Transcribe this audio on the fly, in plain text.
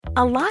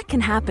A lot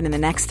can happen in the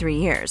next 3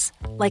 years.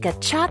 Like a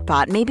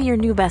chatbot may be your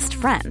new best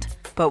friend.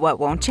 But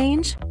what won't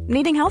change?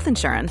 Needing health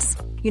insurance.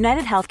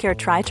 United Healthcare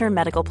Tri-Term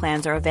Medical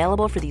Plans are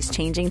available for these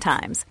changing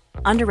times.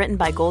 Underwritten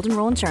by Golden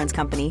Rule Insurance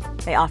Company,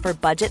 they offer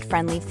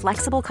budget-friendly,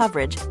 flexible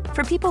coverage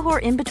for people who are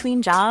in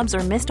between jobs or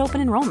missed open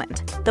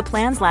enrollment. The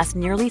plans last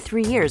nearly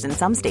 3 years in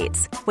some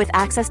states, with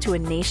access to a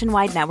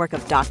nationwide network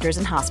of doctors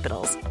and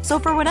hospitals. So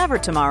for whatever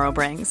tomorrow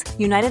brings,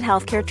 United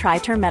Healthcare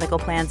Tri-Term Medical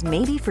Plans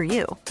may be for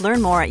you.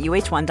 Learn more at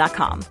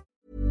uh1.com.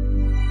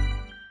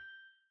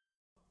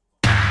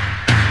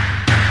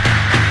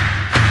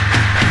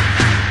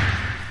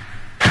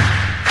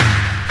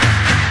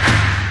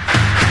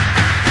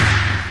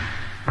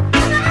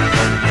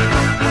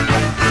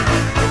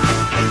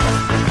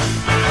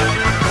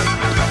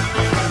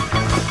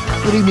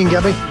 Good evening,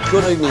 Gabby.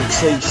 Good evening,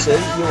 TC.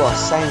 You are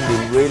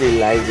sounding really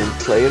loud and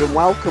clear, and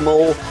welcome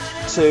all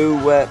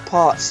to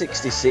part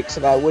 66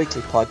 of our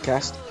weekly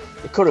podcast,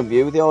 The Curran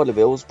View with the Isle of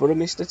Hillsborough.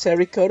 Mr.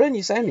 Terry Curran,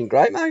 you're sounding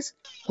great, mate.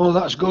 Well,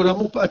 that's good.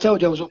 I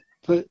told you I was up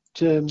at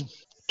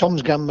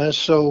Tom's Gambas,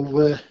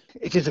 so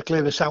it is a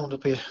clearer sound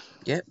up here.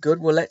 Yeah, good.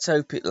 Well, let's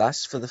hope it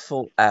lasts for the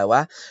full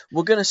hour.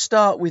 We're going to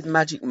start with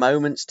magic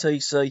moments,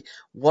 TC.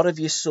 What have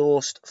you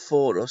sourced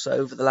for us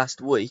over the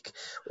last week?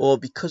 Or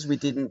because we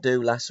didn't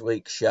do last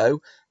week's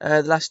show,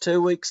 the last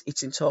 2 weeks,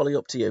 it's entirely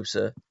up to you,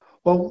 sir.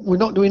 Well, we're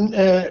not doing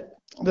the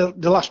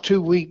last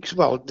 2 weeks.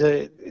 Well,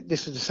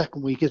 this is the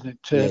second week, isn't it?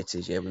 Yeah, it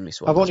is. Yeah, we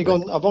missed one. I've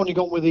only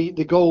gone with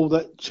the goal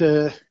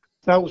that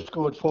Thou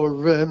scored for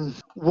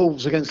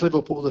Wolves against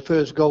Liverpool, the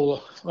first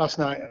goal last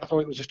night. I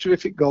thought it was a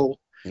terrific goal.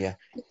 Yeah.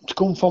 To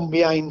come from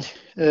behind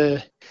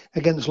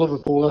against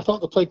Liverpool. I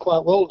thought they played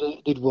quite well,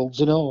 did Wolves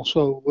and all.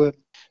 So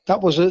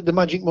that was the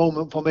magic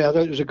moment for me. I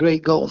thought it was a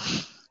great goal.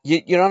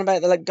 You're on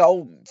about the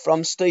goal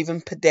from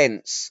Stephen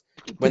Pedence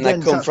when they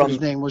come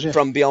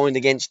from behind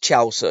against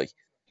Chelsea.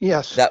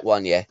 Yes. That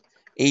one, yeah.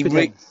 He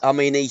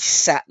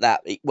sat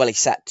that. Well, he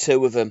sat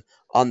two of them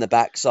on the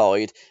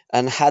backside,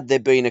 and had there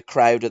been a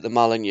crowd at the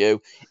Molineux,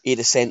 he'd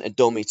have sent a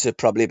dummy to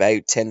probably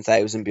about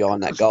 10,000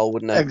 behind that goal,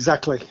 wouldn't he?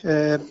 Exactly.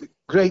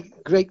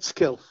 Great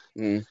skill.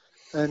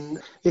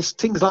 And it's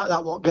things like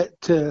that what get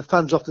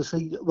fans off the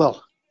seat.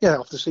 Well, yeah,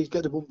 off the seat,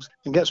 get the bums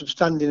and get them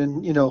standing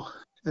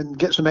and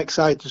get them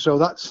excited. So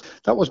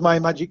that was my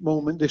magic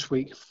moment this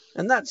week.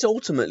 And that's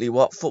ultimately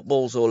what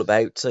football's all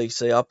about,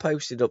 TC. I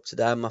posted up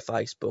today on my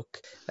Facebook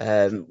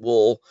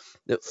wall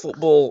that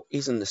football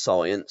isn't the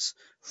science.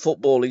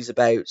 Football is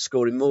about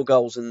scoring more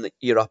goals than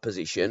your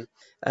opposition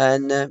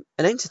and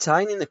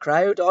entertaining the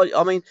crowd.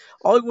 I mean,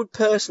 I would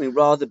personally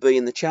rather be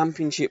in the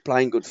Championship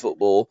playing good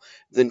football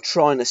than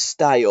trying to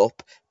stay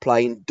up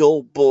playing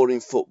dull, boring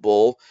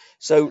football.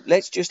 So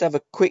let's just have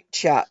a quick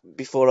chat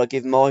before I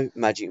give my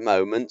magic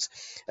moments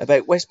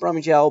about West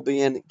Bromwich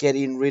Albion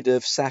getting rid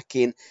of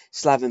sacking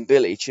Slaven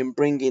Bilic and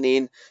bringing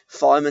in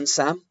Fireman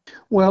Sam.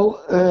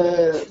 Well,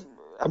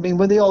 I mean,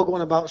 when they all go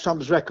on about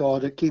Sam's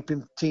record at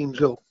keeping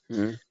teams up,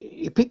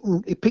 he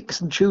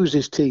picks and chooses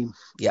his team.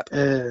 Yep.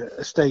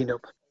 Staying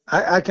up.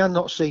 I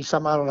cannot see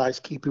Sam Allardyce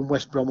keeping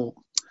West Brom up.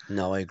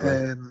 No, I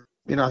agree.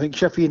 I think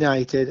Sheffield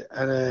United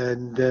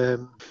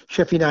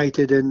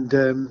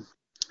and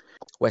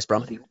West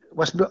Brom.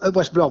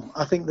 West Brom.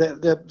 I think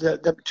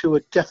the two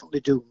are definitely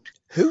doomed.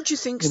 Who do you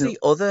think's the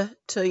other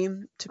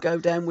team to go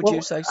down? Would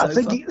you say so?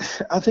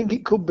 I think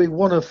it could be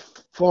one of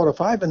 4 or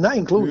 5, and that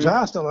includes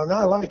Arsenal. And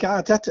I like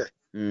Arteta.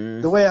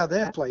 The way how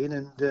they're playing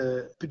and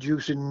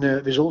producing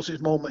results at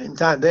this moment in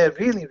time, they're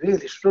really,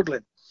 really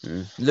struggling.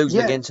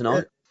 Losing again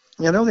tonight.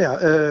 They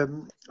are.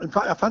 In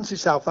fact, I fancy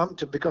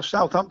Southampton because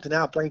Southampton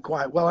are playing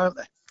quite well, aren't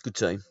they? Good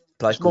team.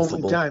 Plays good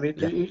football. Moment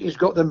in time, he's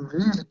got them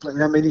really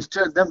playing. I mean, he's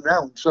turned them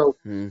round. So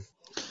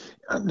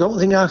I don't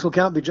think Arsenal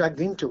can't be dragged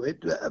into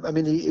it. I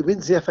mean, he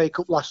wins the FA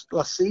Cup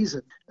last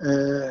season.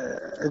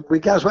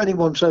 Regardless what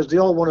anyone says, they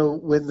all want to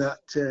win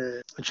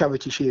that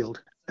Charity Shield.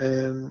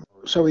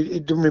 So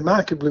he'd done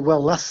remarkably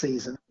well last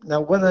season.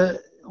 Now,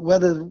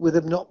 whether with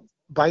him not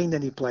buying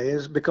any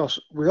players, because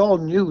we all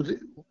knew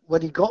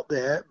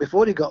that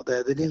before he got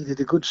there, they needed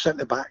a good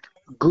centre-back,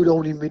 good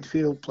only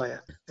midfield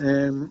player.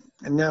 And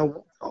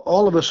now,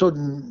 all of a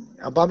sudden,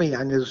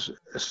 Aubameyang has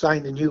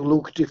signed a new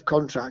lucrative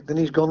contract, and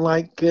he's gone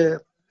like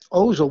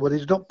Ozil, where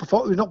he's not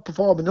performing,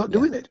 not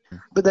doing it.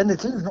 But then the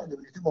team's not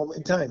doing it at the moment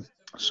in time.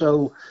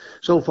 So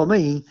for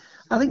me,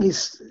 I think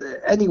it's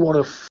any one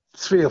of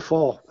 3 or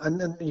 4,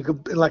 and you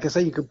could, like I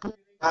say, you could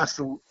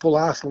pull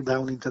Arsenal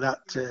down into that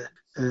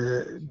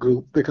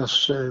group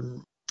because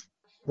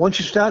once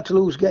you start to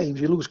lose games,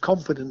 you lose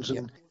confidence.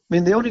 And I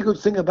mean, the only good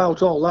thing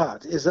about all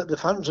that is that the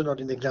fans are not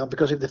in the ground,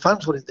 because if the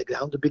fans were in the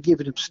ground, they'd be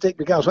giving them stick.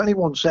 Because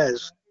anyone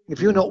says, if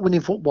you're not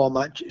winning football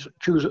matches,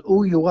 choose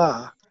who you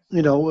are.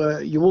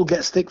 You will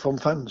get stick from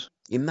fans.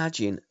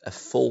 Imagine a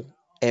full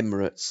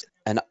Emirates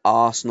and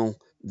Arsenal,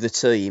 the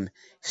team,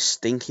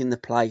 stinking the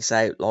place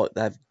out like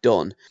they've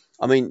done.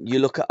 I mean, you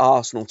look at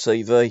Arsenal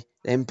TV,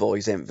 them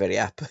boys ain't very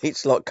happy.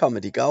 It's like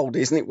comedy gold,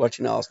 isn't it,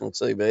 watching Arsenal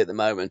TV at the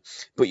moment?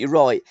 But you're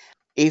right.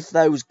 if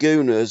those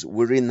Gooners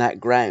were in that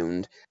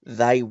ground,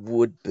 they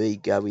would be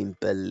going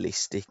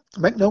ballistic.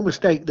 Make no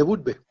mistake, there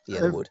would be.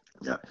 Yeah, they would.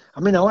 I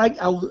mean, I like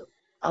how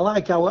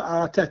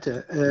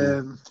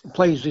Arteta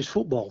plays his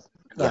football.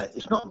 Right,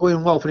 it's not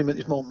going well for him at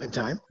this moment in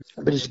time,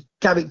 but his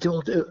character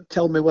will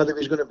tell me whether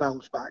he's going to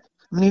bounce back.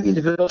 I mean, even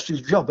if he lost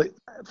his job, but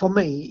for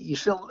me,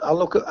 I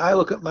look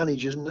at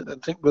managers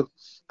and think, well,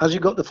 has he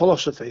got the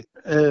philosophy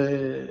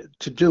to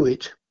do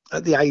it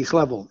at the highest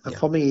level? And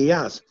for me, he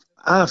has.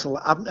 Arsenal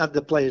haven't had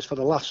the players for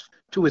the last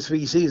 2 or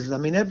 3 seasons. I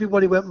mean,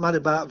 everybody went mad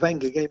about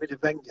Wenger, gave it to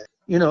Wenger.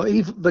 You know,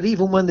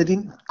 even when they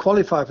didn't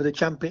qualify for the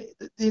champion,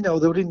 you know,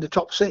 they were in the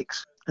top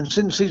 6. And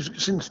since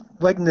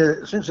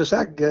the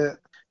sack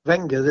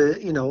Wenger,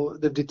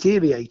 they've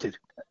deteriorated.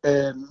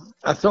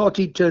 I thought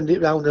he turned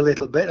it round a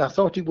little bit. I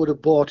thought he would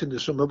have bought in the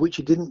summer, which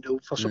he didn't do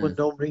for some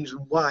unknown reason.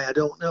 Why, I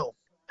don't know.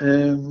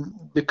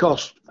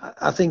 Because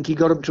I think he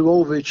got him to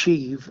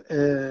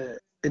overachieve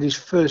in his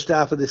first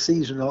half of the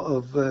season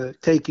of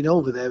taking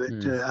over there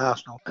at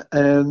Arsenal.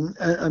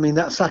 I mean,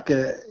 that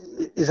Saka,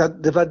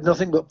 they've had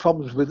nothing but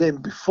problems with him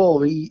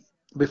before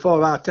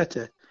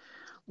Arteta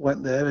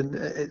went there,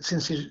 and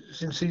since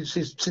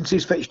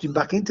he's fetched him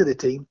back into the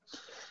team,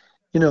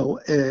 you know,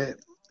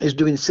 is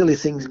doing silly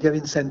things,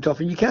 getting sent off,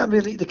 and they can't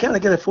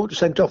get a photo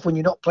sent off when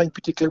you're not playing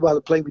particularly well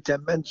and playing with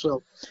 10 men.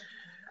 So,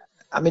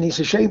 I mean, it's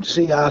a shame to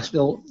see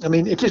Arsenal. I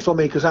mean, it is for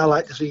me because I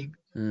like to see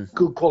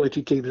good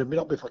quality teams. I mean,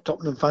 not before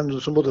Tottenham fans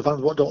and some other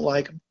fans what don't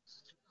like them,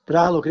 but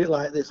I look at it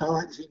like this: I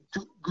like to see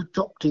good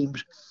top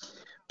teams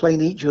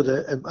playing each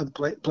other and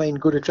playing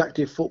good,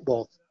 attractive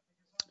football.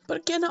 But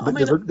again, I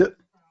mean,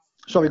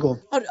 sorry, go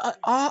on.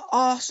 Are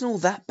Arsenal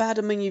that bad?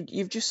 I mean,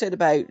 you've just said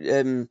about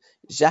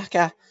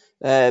Xhaka.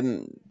 I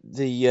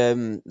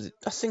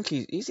think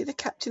he's he the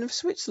captain of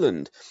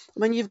Switzerland. I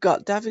mean, you've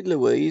got David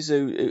Luiz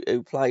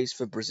who plays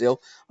for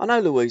Brazil. I know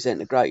Luiz ain't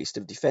the greatest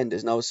of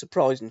defenders, and I was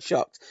surprised and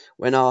shocked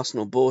when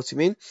Arsenal bought him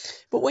in.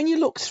 But when you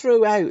look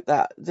throughout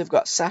that, they've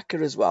got Saka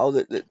as well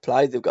that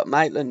play. They've got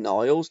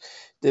Maitland-Niles.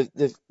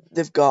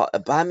 They've got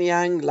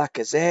Aubameyang,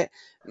 Lacazette,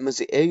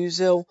 Mesut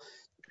Ozil.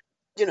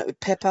 You know,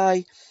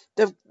 Pepe.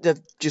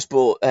 They've just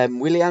bought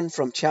Willian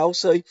from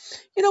Chelsea.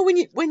 You know,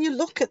 when you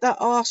look at that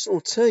Arsenal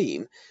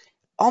team,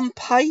 on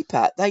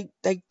paper, they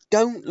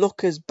don't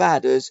look as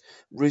bad as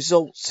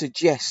results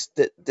suggest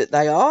that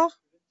they are.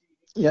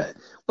 Yeah,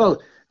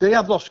 well, they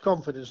have lost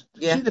confidence.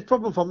 Yeah. See, the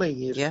problem for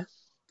me is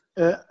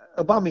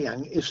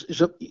Aubameyang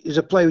is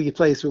a player you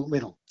play through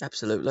middle.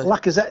 Absolutely.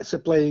 Lacazette's a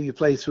player you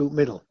play through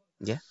middle.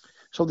 Yeah.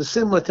 So the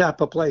similar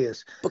type of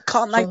players. But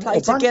can't they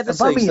play together?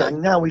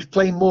 Aubameyang now is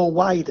playing more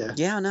wider.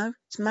 Yeah, I know.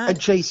 It's mad. And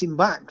chasing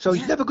back. So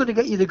he's never going to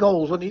get you the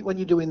goals when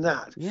you're doing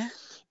that. Yeah.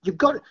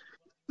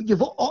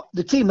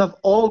 The team have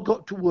all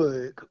got to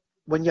work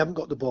when you haven't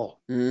got the ball.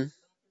 Mm.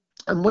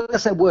 And when I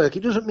say work,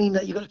 it doesn't mean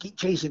that you've got to keep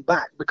chasing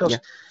back because,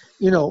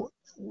 you know,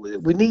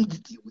 you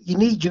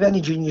need your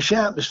energy and your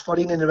sharpness for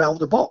in and around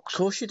the box. Of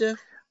course you do.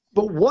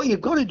 But what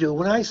you've got to do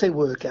when I say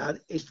work hard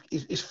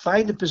is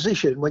find a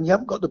position when you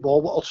haven't got the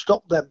ball what will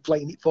stop them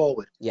playing it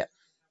forward. Yeah.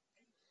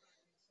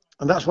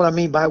 And that's what I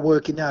mean by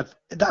working hard.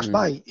 That's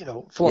my,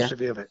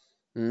 philosophy of it.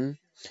 Mm.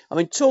 I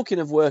mean, talking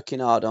of working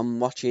hard, I'm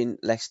watching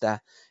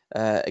Leicester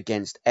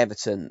against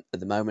Everton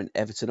at the moment.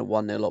 Everton are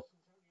 1-0 up.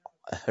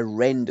 A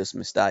horrendous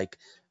mistake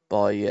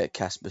by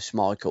Kasper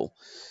Schmeichel.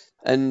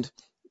 And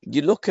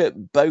you look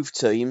at both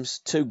teams,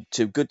 two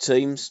good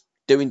teams,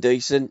 doing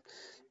decent.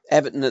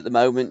 Everton at the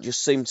moment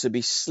just seem to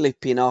be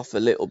slipping off a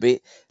little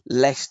bit.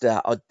 Leicester,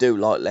 I do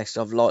like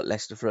Leicester. I've liked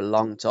Leicester for a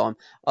long time.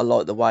 I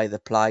like the way they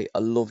play. I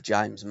love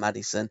James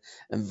Maddison,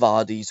 and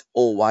Vardy's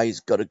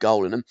always got a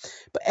goal in them.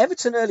 But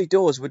Everton early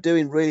doors were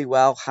doing really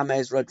well.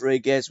 James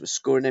Rodriguez was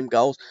scoring them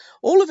goals.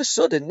 All of a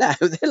sudden now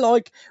they're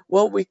like,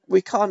 well,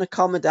 we can't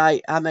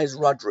accommodate James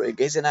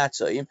Rodriguez in our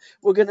team.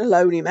 We're going to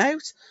loan him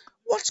out.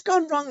 What's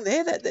gone wrong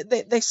there?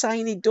 They're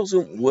saying he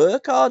doesn't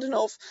work hard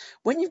enough.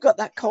 When you've got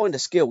that kind of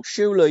skill,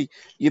 surely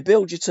you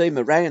build your team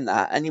around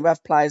that and you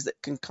have players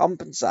that can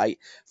compensate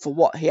for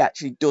what he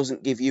actually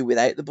doesn't give you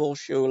without the ball,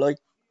 surely.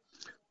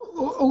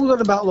 Who's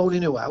on about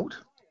loaning who out?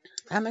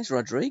 James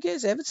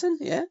Rodriguez, Everton,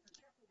 yeah.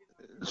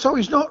 So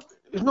he's not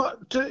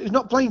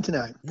playing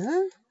tonight?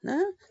 No.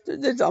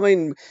 I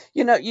mean,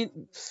 you know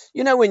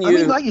when you... I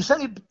mean, like you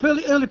said,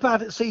 early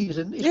part of the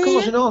season, it's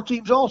causing all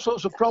teams all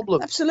sorts of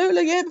problems.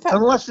 Absolutely, yeah.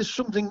 Unless there's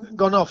something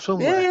gone off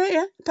somewhere.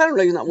 Yeah.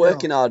 Apparently he's not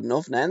working hard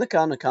enough now, and they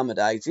can't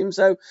accommodate him,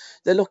 so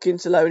they're looking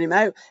to loan him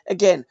out.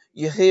 Again,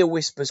 you hear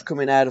whispers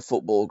coming out of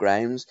football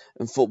grounds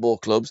and football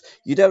clubs.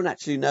 You don't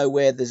actually know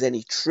where there's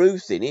any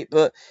truth in it,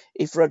 but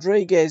if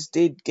Rodriguez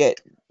did get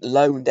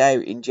loaned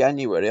out in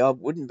January, I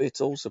wouldn't be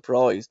at all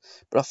surprised.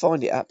 But I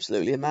find it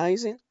absolutely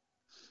amazing.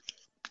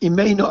 He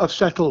may not have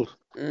settled.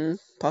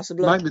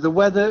 Possibly. Might be the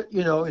weather,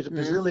 he's a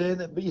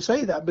Brazilian. But you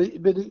say that,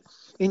 but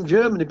in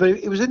Germany, but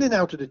he was in and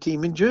out of the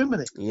team in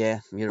Germany.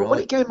 Yeah, you're but right. When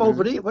it came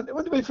over here, when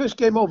we first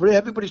came over here,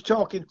 everybody's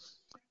talking.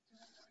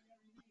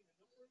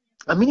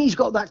 I mean, he's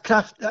got that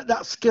craft,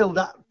 that skill,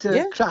 that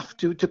craft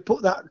to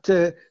put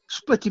that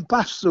splitting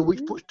pass through,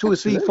 which puts 2 or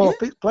 3, 4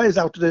 players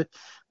out of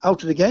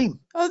out of the game.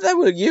 Oh, they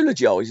were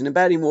eulogising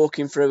about him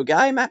walking through a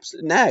game.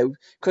 Absolutely, now,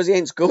 because he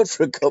ain't scored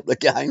for a couple of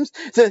games,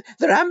 they're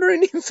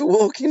hammering him for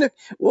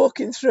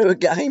walking through a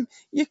game.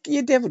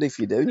 You're devilled if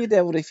you do, and you're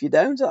devilled if you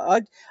don't.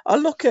 I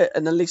look at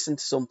and I listen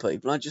to some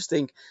people, and I just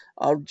think,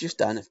 I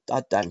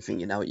don't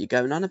think you know what you're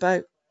going on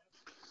about.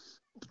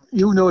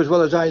 You know as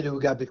well as I do,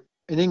 Gabby,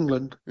 in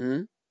England,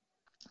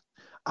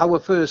 our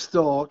first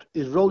thought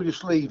is roll your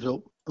sleeves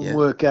up and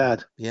work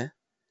hard. Yeah.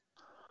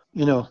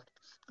 You know,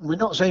 we're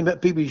not saying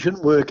that people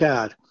shouldn't work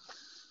hard,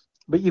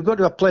 but you've got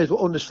to have players who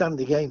understand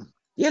the game.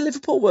 Yeah,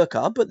 Liverpool work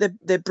hard, but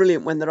they're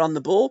brilliant when they're on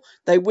the ball.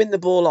 They win the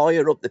ball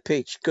higher up the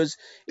pitch, because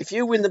if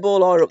you win the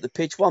ball higher up the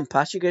pitch, one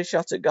pass, you get a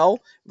shot at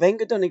goal.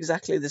 Wenger done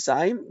exactly the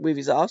same with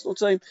his Arsenal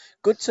team.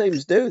 Good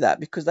teams do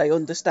that because they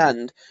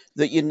understand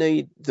that you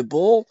need the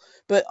ball.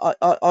 But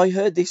I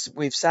heard this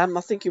with Sam,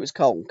 I think it was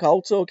Cole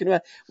talking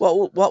about,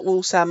 what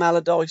will Sam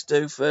Allardyce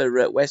do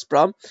for West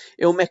Brom?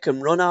 He'll make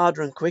them run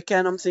harder and quicker,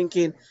 and I'm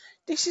thinking,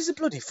 this is a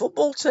bloody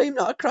football team,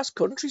 not a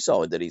cross-country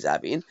side that he's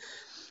having.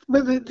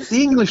 But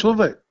the English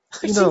love it.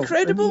 It's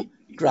incredible.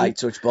 Great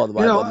touch, by the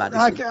way, by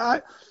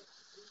Maddison.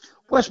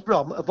 West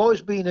Brom have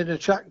always been an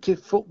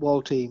attractive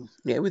football team.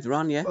 Yeah, with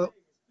Ron,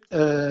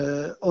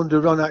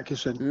 under Ron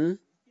Atkinson.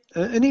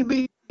 And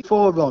even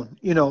before Ron,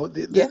 they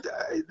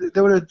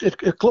were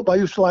a club I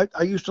used to like.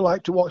 I used to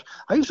like to watch.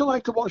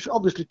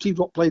 Obviously teams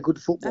that play good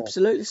football.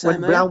 Absolutely,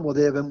 same. When Brown were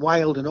there and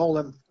Wild and all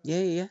them.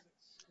 Yeah.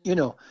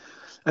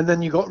 And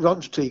then you got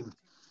Ron's team.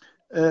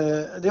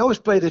 They always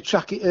played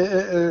attacking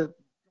and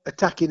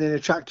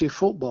attractive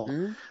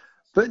football.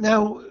 But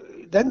now,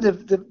 then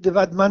they've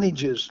had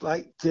managers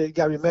like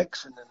Gary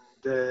Mexon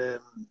and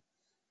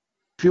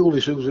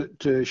Pulis, who's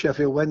at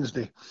Sheffield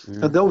Wednesday,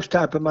 and those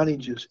type of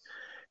managers,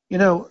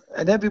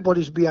 and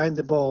everybody's behind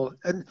the ball.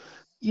 And,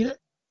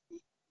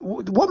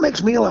 what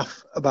makes me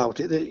laugh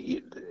about it,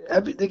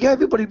 they get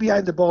everybody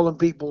behind the ball and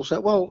people say,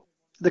 well,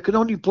 they can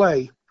only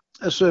play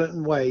a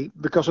certain way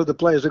because of the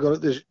players they've got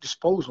at their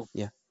disposal.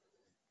 Yeah.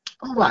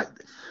 All right.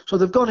 So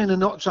they've gone in and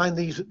not signed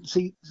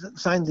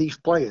these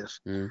players.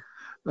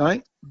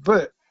 Right,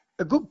 but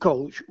a good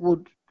coach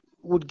would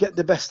get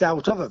the best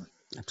out of them.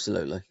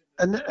 Absolutely.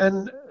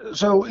 And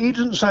so he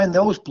doesn't sign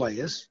those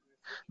players.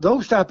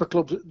 Those type of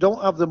clubs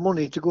don't have the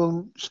money to go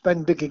and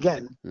spend big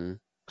again.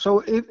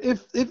 So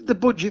if the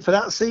budget for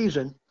that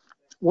season,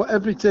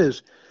 whatever it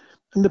is,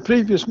 and the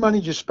previous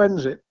manager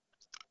spends it,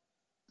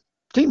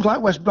 teams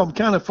like West Brom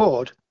can't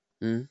afford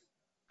to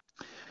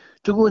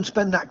go and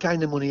spend that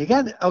kind of money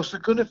again. Else they're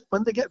gonna,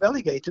 when they get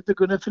relegated, they're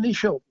gonna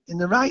finish up in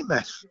the right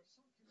mess.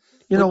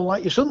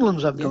 Like your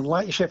Sunderlands have done,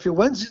 like your Sheffield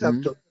Wednesdays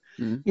have done.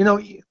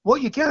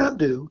 What you can't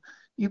do,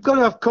 you've got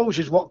to have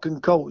coaches what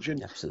can coach.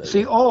 And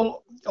see,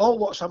 all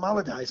what Sam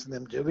Allardyce and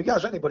them do,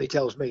 regardless of anybody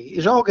tells me,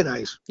 is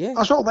organise. Yeah.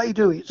 That's all they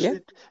do.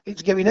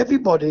 It's giving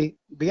everybody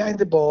behind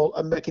the ball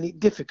and making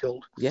it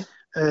difficult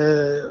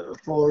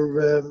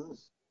for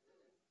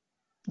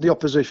the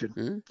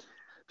opposition.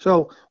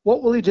 So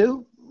what will he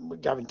do? I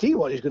guarantee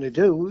what he's going to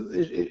do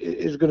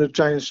is going to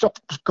try and stop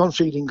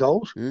conceding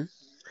goals.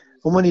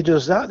 And when he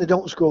does that, they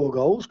don't score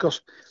goals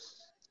because,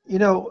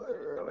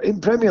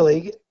 in Premier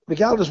League,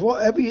 regardless of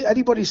what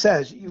anybody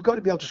says, you've got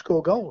to be able to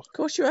score goals. Of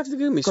course, you have to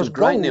give me some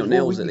great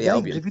nil-nils at the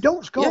Albion. If you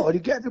don't score, you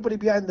get everybody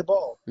behind the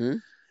ball,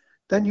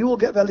 then you will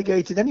get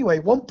relegated anyway.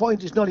 1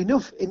 point is not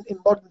enough in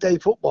modern-day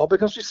football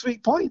because it's 3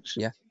 points.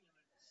 Yeah.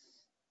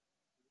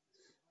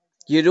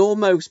 You'd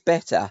almost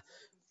better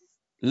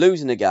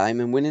losing a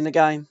game and winning a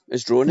game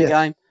as drawing a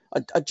game.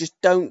 I just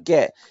don't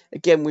get.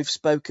 Again, we've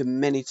spoken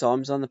many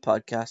times on the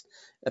podcast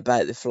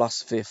about the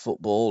philosophy of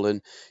football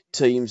and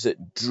teams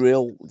that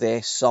drill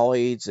their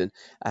sides and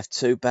have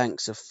 2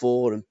 banks of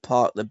 4 and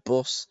park the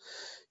bus.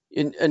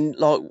 And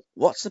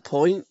what's the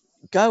point?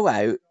 Go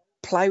out,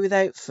 play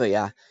without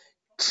fear,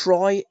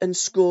 try and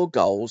score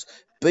goals,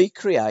 be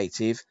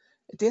creative.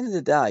 At the end of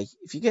the day,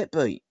 if you get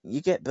beat,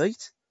 you get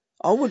beat.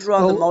 I would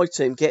rather my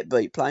team get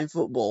beat playing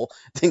football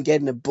than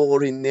getting a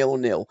boring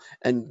 0-0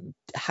 and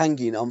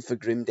hanging on for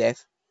grim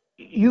death.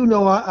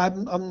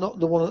 I'm not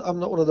the one. I'm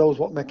not one of those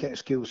what make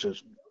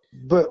excuses.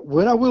 But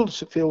where I will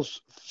feel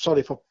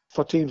sorry for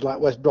teams like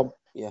West Brom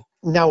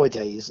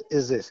nowadays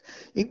is this: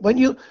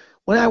 when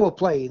I were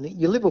playing,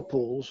 your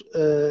Liverpools,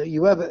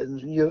 your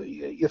Evertons,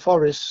 your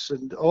Forests,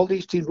 and all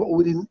these teams were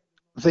winning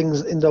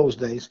things in those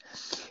days.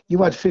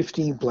 You had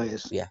 15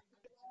 players. Yeah.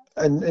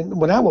 And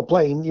when I were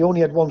playing, you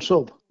only had 1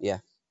 sub. Yeah.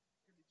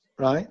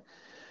 Right.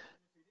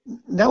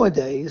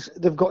 Nowadays,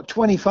 they've got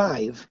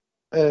 25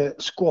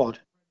 squad,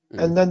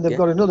 and then they've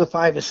got another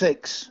 5 or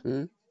 6.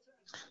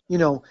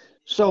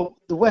 So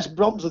the West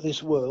Broms of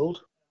this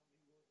world,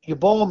 your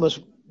Bournemouth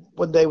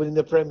when they were in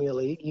the Premier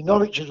League, your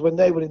Norwiches when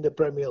they were in the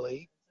Premier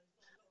League,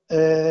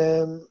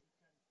 are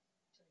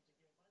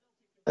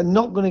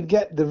not going to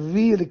get the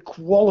really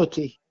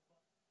quality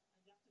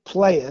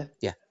player.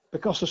 Yeah.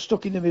 Because they're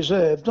stuck in the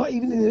reserves, not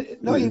even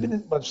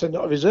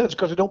not reserves,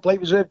 because they don't play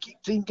reserve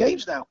team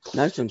games now.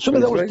 No, some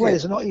of those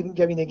players are not even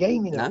getting a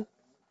game, No.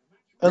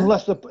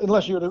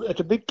 unless you're at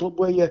a big club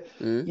where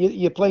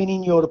you're playing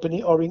in Europe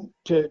or in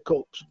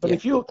cups. But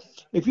if you're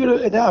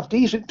at a half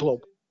decent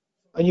club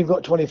and you've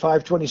got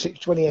 25, 26,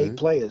 28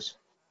 players,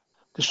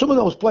 because some of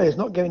those players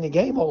not getting a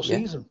game all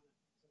season.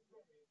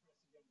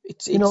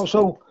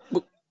 So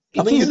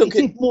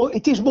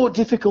it is more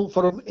difficult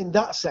for them in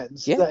that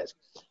sense that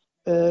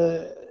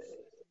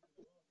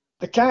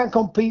they can't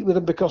compete with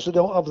them because they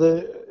don't have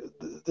the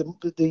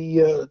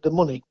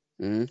money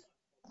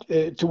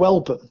to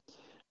help them.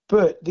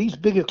 But these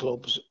bigger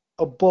clubs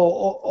are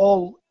bought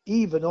all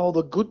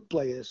the good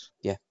players.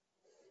 Yeah.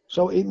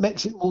 So it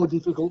makes it more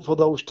difficult for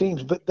those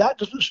teams. But that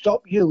doesn't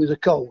stop you as a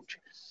coach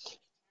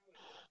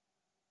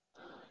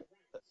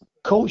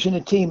coaching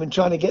a team and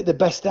trying to get the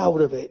best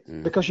out of it,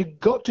 because you've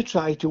got to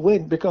try to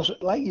win, because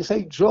like you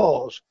say,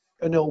 draws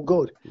are no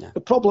good. No.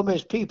 The problem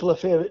is people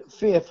are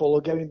fearful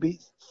of getting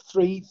beat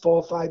 3,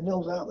 4,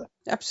 5-0 out there.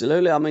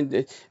 Absolutely. I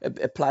mean,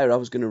 a player I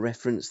was going to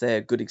reference there,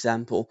 a good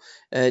example,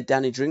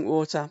 Danny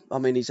Drinkwater. I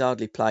mean, he's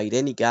hardly played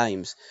any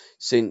games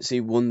since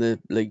he won the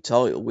league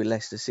title with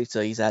Leicester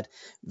City. He's had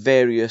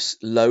various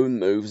loan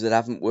moves that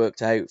haven't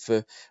worked out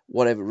for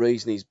whatever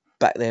reason. He's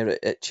back there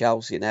at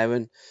Chelsea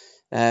now,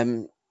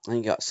 and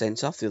he got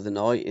sent off the other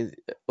night in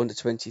under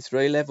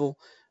 23 level.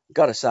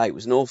 Got to say, it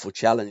was an awful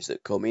challenge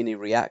that come in. He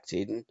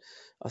reacted, and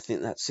I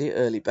think that's it.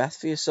 Early bath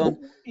for your son.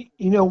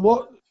 You know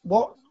what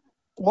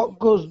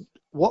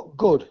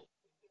good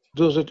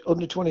does an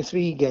under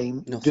 23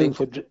 game do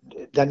for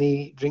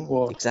Danny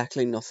Drinkwater?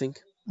 Exactly nothing.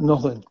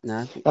 Nothing.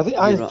 No.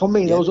 For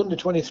me, those under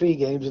 23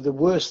 games are the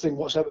worst thing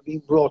what's ever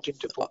been brought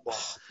into football.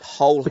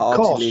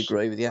 Wholeheartedly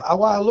agree with you.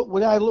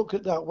 When I look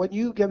at that, when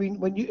you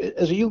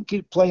as a young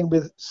kid playing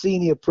with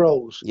senior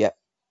pros,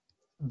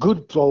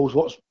 good pros,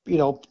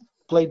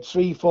 played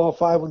 300, 400,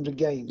 500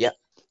 games,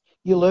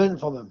 you learn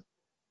from them.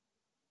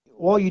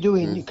 What you're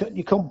doing,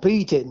 you're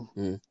competing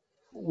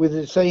with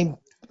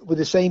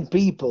the same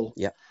people.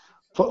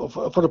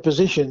 For a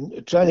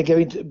position, trying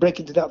to break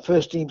into that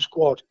first team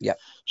squad.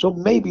 So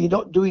maybe you're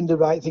not doing the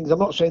right things. I'm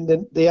not saying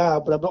that they are,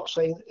 but I'm not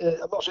saying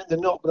they're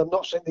not, but I'm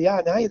not saying they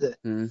are neither.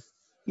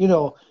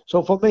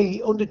 So for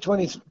me,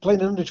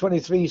 playing under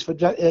 23s for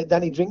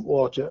Danny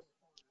Drinkwater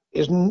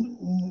is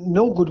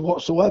no good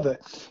whatsoever.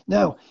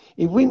 Now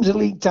he wins a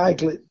league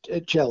title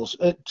at Chelsea,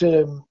 at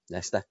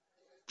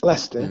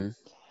Leicester.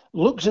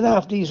 Looks an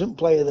half decent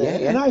player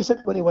there, and I said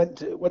when he went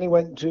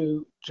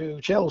to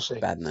Chelsea,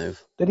 bad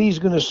move, that he's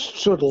going to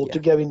struggle to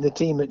get in the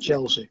team at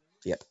Chelsea.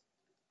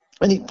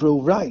 And it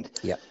proved right.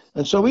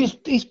 And so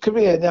his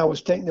career now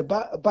has taken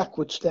a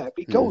backward step.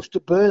 He goes to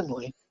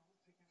Burnley,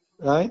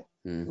 right?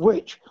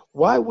 Which,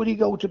 why would he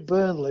go to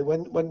Burnley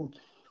when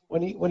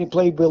he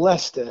played with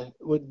Leicester?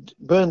 With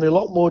Burnley a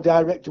lot more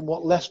direct than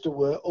what Leicester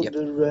were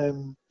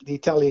under the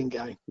Italian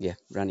guy.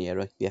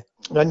 Ranieri.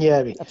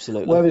 Ranieri.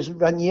 Absolutely. Whereas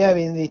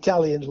Ranieri and the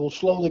Italians will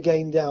slow the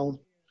game down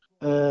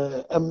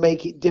and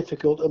make it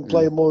difficult and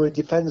play more a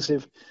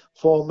defensive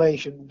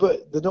formation,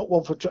 but they're not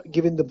one for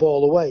giving the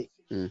ball away.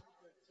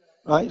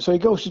 Right, so he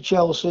goes to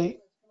Chelsea,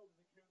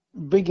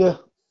 bigger,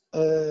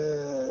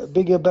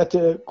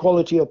 better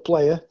quality of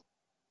player.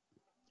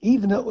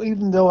 Even though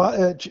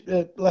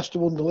Leicester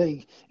won the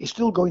league, he's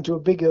still going to a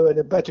bigger and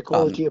a better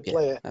quality of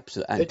player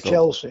at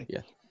Chelsea.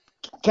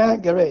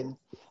 Can't get in,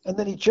 and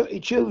then he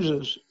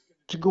chooses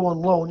to go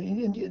on loan.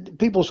 And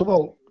people say,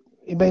 well,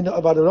 he may not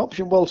have had an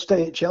option. Well,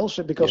 stay at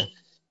Chelsea because,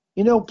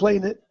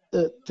 playing at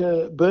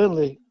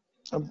Burnley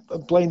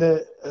and playing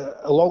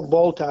a long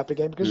ball type of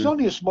game, because it's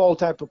only a small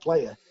type of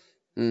player.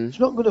 It's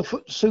not going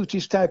to suit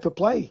his type of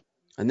play.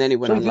 And then he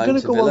went on loan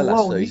to Villa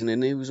last season,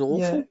 and he was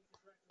awful.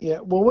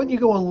 Well, when you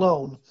go on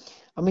loan,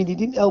 I mean, he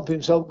didn't help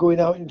himself going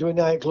out into a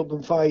nightclub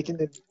and fighting.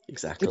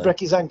 Exactly. To break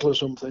his ankle or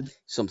something.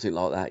 Something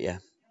like that,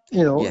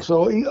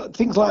 So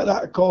things like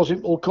that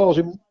will cause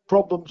him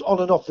problems on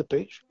and off the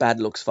pitch.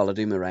 Bad luck's followed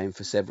him around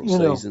for several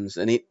seasons,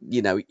 and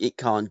it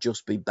can't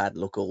just be bad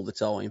luck all the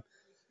time.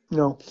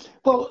 No,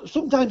 well,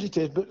 sometimes it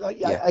is, but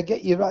I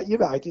get you right. You're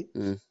right.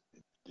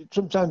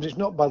 Sometimes it's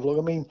not bad luck.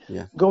 I mean,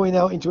 going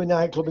out into a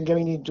nightclub and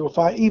getting into a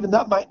fight, even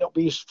that might not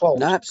be his fault.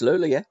 No,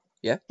 absolutely,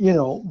 yeah.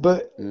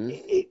 But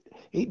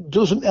it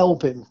doesn't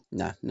help him.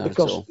 No, not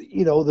because,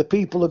 at all. The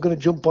people are going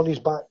to jump on his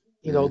back.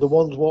 The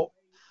ones what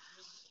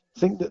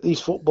think that these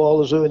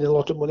footballers are earning a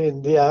lot of money,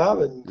 and they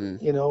are, and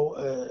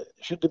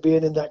should they be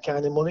earning that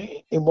kind of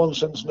money? In one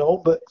sense, no,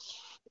 but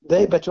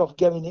they're better off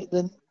getting it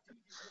than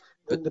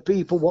the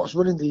people what's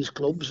running these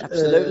clubs.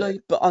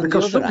 Absolutely, but on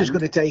because the other somebody's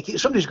going to take it.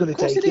 Somebody's going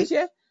to take it. Is,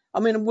 yeah. I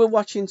mean, we're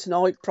watching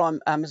tonight,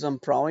 Amazon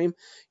Prime.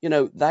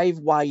 They've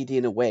weighed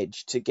in a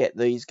wedge to get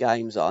these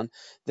games on.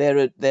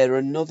 They're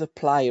another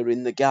player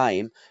in the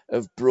game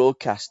of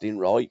broadcasting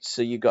rights.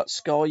 So you've got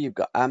Sky, you've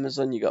got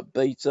Amazon, you've got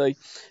BT.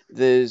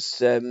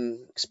 There's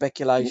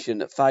speculation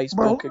that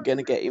Facebook are going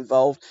to get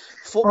involved.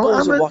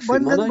 Football's a wash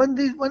of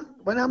money.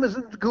 When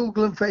Amazon,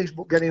 Google and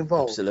Facebook get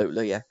involved.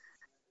 Absolutely, yeah.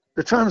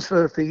 The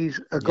transfer fees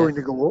are going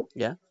to go up.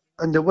 Yeah.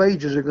 and the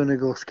wages are going to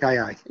go sky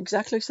high.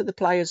 Exactly. So the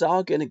players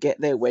are going to get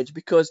their wedge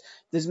because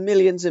there's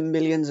millions and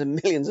millions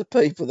and millions of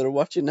people that are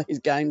watching these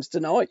games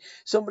tonight.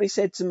 Somebody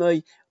said to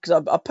me,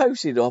 because I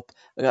posted up,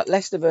 I got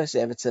Leicester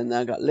versus Everton,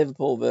 then I got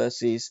Liverpool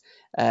versus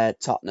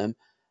Tottenham.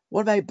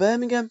 What about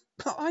Birmingham?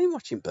 I ain't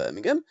watching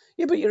Birmingham.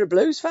 Yeah, but you're a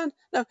Blues fan.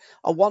 No,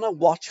 I want to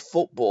watch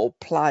football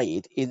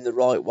played in the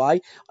right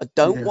way. I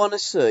don't want to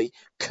see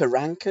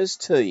Karanka's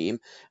team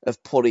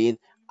of putting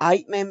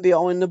 8 men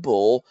behind the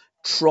ball,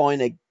 trying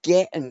to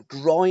get and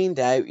grind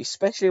out,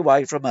 especially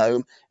away from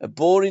home, a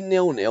boring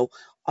 0-0.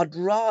 I'd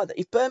rather,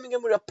 if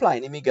Birmingham were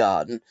playing in my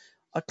garden,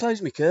 I'd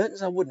close my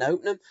curtains, I wouldn't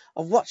open them.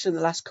 I've watched them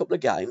the last couple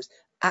of games,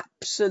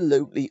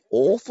 absolutely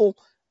awful.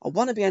 I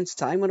want to be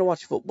entertained when I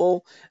watch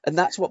football, and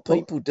that's what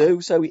people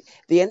do. So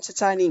the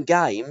entertaining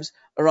games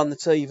are on the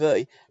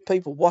TV.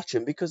 People watch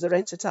them because they're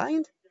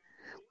entertained.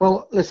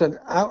 Well, listen,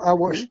 I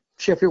watched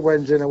Sheffield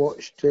Wednesday and I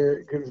watched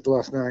Grimsby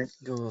last night.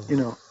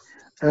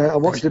 I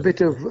watched a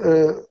bit of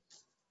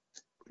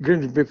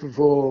Grimsby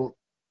before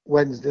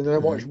Wednesday, and then I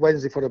watched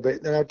Wednesday for a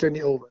bit, then I turned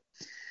it over.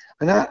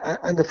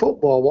 And the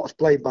football, what's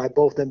played by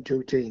both them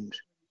two teams.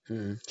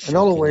 And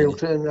Holloway will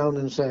turn around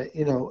and say,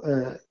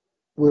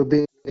 we'll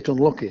be a bit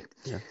unlucky.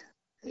 Yeah.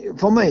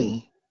 For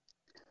me,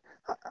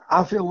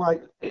 I feel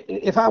like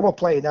if I were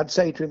playing, I'd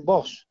say to him,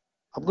 boss,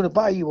 I'm going to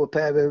buy you a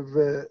pair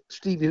of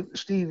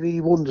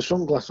Stevie Wonder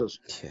sunglasses.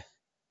 Yeah.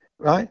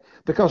 Right?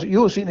 Because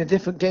you're seeing a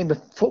different game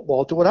of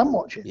football to what I'm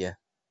watching. Yeah.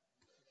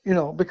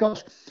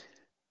 Because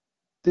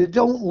they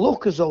don't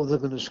look as though they're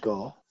going to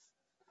score.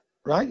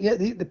 Right? Yeah,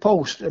 the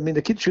post,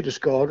 the kid should have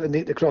scored and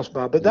hit the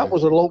crossbar, but that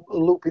was a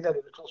looping out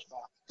of the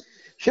crossbar.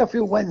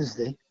 Sheffield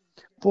Wednesday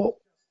put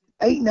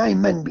 8-9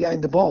 men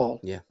behind the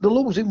ball. Yeah. They're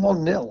losing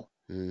 1-0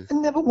 and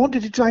never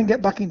wanted to try and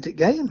get back into the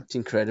game. It's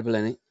incredible,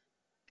 isn't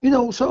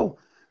it? So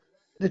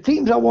the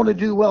teams I want to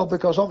do well,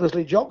 because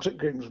obviously Jock's at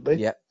Grimsby.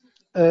 Yeah.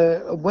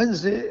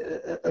 Wednesday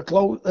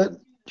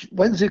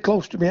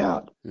close to my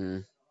heart.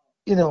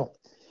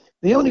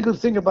 The only good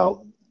thing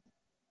about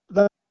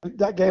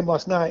that game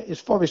last night is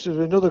Forest is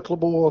another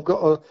club who I've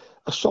got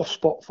a soft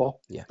spot for.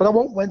 Yeah. But I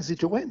want Wednesday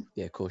to win.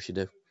 Yeah, of course you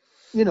do.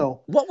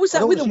 What was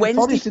that with the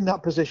Wednesday? Forest in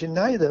that position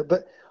neither.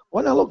 But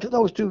when I looked at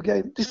those two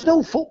games, there's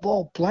no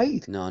football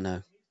played.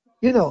 No.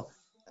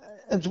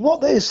 And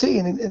what they're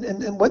seeing,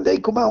 and when they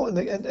come out and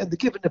they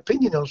give an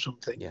opinion on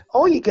something,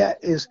 all you get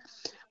is,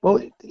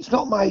 well, it's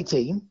not my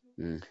team.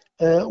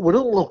 We're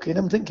unlucky. And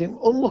I'm thinking,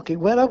 unlucky?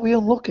 Where are we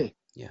unlucky?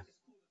 Yeah.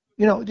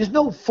 There's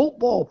no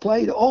football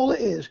played. All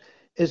it is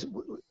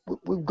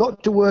we've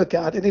got to work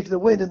hard. And if they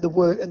win and the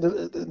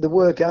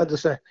work hard, they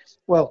say,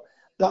 well,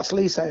 that's the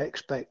least I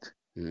expect.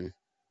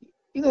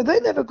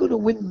 They're never going to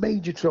win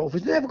major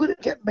trophies. They're never going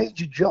to get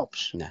major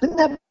jobs. No. They're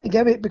never going to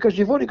get it because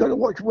you've only got to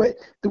watch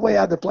the way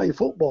how they play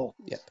football.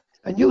 Yep.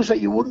 And you say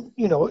you wouldn't,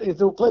 if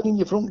they were playing in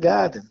your front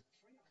garden.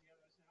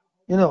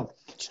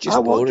 It's just I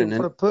watch boring,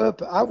 them for a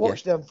purpose. I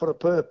watch them for a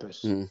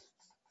purpose.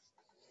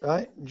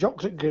 Right?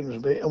 Jock's at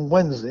Grimsby and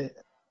Wednesday.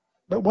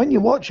 But when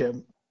you watch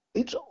them,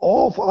 it's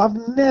awful. I've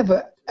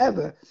never,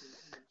 ever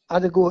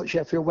had a go at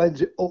Sheffield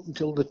Wednesday up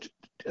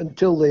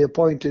until they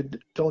appointed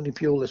Tony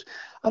Pulis.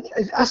 And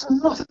it has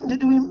nothing to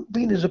do with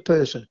being as a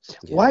person.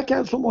 Yeah. Why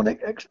can't someone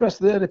express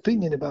their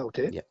opinion about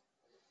it?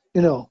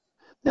 Yeah.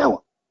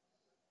 Now,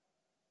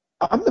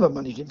 I'm never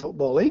managed in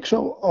Football League,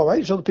 so all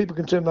right, so the people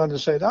can turn around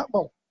and say that.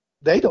 Well,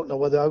 they don't know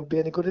whether I would be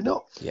any good or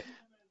not. Yeah.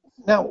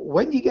 Now,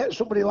 when you get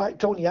somebody like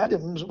Tony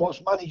Adams,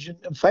 what's managed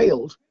and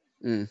failed,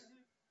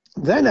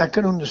 then I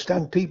can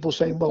understand people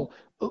saying, well,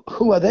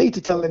 who are they to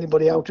tell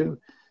anybody how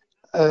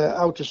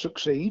to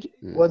succeed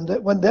when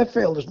they've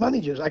failed as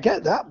managers? I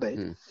get that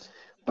bit.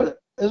 But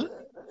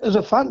as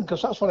a fan,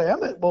 because that's what I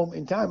am at the moment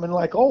in time, and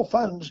like all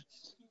fans,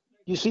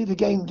 you see the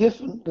game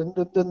different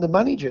than the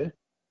manager.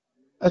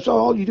 And so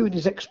all you're doing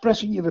is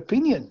expressing your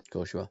opinion. Of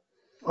course you are.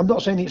 I'm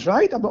not saying it's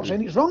right. I'm not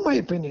saying it's wrong, my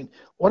opinion.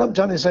 What I'm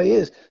trying to say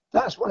is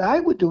that's what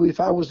I would do if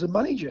I was the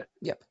manager.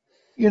 Yep.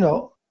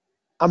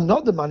 I'm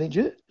not the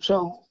manager,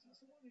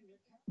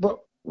 but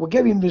we're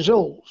getting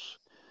results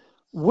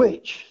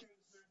which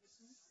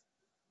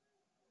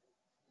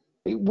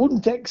it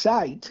wouldn't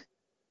excite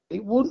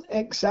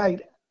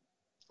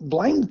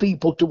blind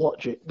people to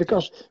watch it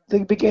because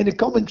they'd be getting a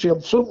commentary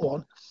on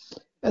someone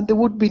and there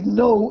would be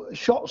no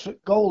shots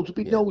at goals, there'd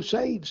be no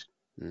saves.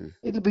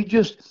 It'll be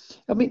just,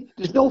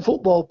 there's no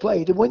football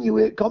played, and when you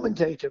hear a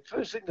commentator,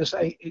 first thing they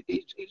say,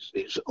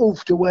 it's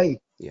oofed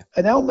away. Yeah.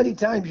 And how many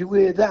times you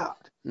hear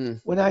that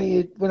when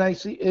I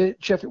see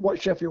Sheffield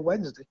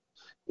Wednesday?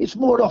 It's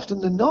more often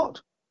than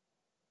not.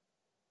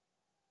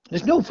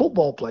 There's no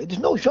football played.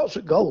 There's no shots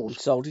at goals.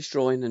 It's soul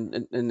destroying,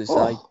 and they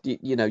say,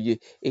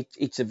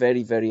 it's a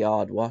very, very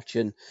hard watch,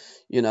 and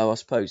I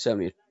suppose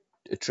only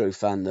a true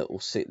fan that will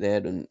sit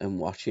there and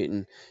watch it,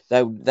 and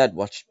they'd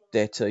watch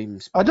their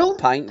teams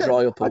paint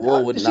dry up a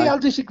wall, wouldn't they? I'll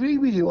disagree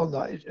with you on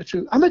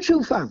that. I'm a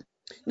true fan.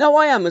 No,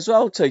 I am as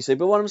well, TC.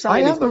 But what I'm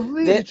saying is, I am a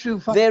really true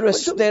fan. There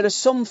are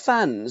some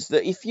fans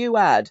that if you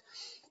had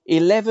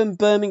 11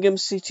 Birmingham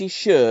City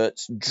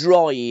shirts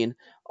drying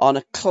on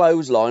a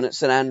clothesline at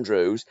St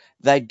Andrews,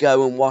 they'd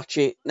go and watch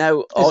it.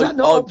 Now, Is that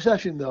not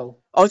obsession though?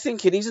 I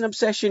think it is an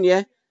obsession.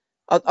 Yeah,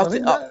 I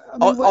mean,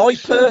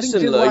 there's certain things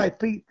in personally, life.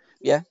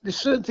 yeah, There's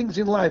certain things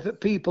in life that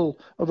people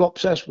are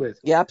obsessed with.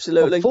 yeah,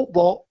 absolutely.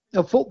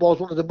 And football is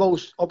one of the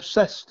most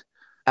obsessed.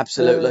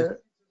 Absolutely.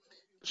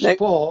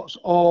 Sports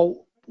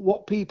or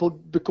what people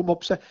become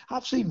obsessed.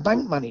 I've seen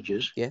bank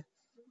managers. Yeah.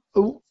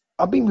 Who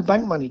I've been with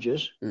bank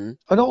managers and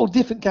all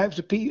different types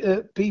of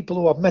people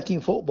who I've met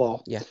in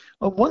football. Yeah.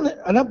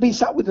 And I've been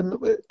sat with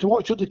them to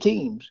watch other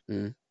teams,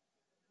 and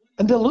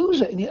they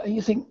lose it, and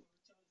you think,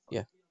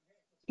 yeah,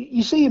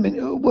 you see him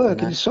in work,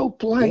 and he's so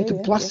polite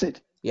and placid.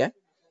 Yeah.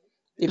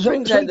 It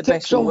brings out the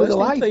best and worst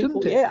in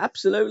people. Yeah,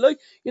 absolutely.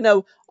 You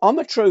know, I'm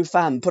a true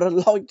fan, but I'd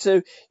like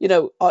to, you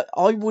know,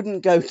 I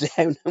wouldn't go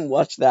down and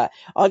watch that.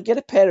 I'd get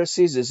a pair of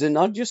scissors and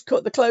I'd just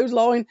cut the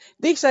clothesline.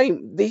 This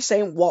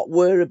ain't what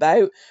we're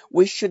about.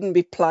 We shouldn't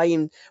be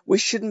playing. We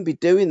shouldn't be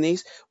doing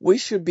this. We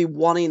should be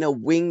wanting to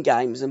win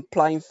games and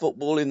playing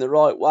football in the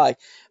right way.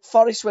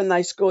 Forest, when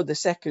they scored the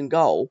second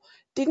goal,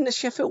 didn't the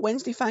Sheffield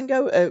Wednesday fan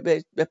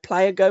a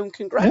player go and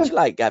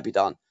congratulate Gabby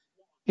Don?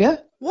 Yeah.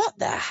 What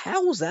the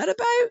hell's that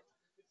about?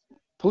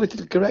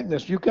 Political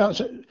correctness. You can't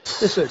say.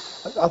 Listen,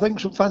 I think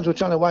some fans were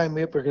trying to wind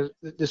me up because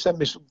they sent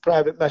me some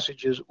private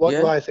messages. What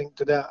do I think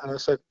to that? And I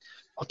said,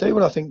 I'll tell you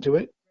what I think to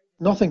it.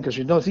 Nothing, because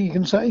there's nothing you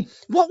can say.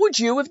 What would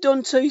you have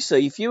done,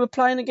 TC, if you were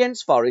playing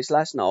against Forest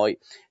last night?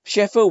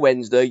 Sheffield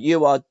Wednesday,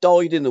 you are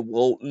dyed in the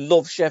wool,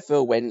 love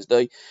Sheffield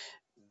Wednesday.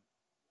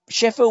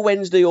 Sheffield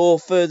Wednesday or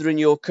further in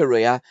your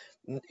career,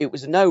 it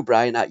was a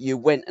no-brainer. You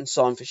went and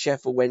signed for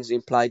Sheffield Wednesday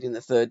and played in the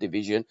 3rd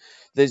Division.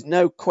 There's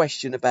no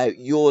question about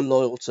your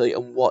loyalty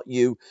and what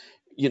your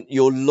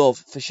love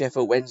for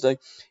Sheffield Wednesday.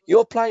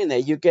 You're playing there,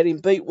 you're getting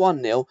beat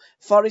 1-0.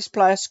 Forest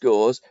player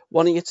scores,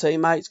 one of your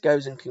teammates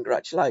goes and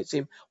congratulates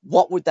him.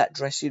 What would that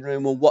dressing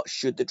room, or what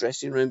should the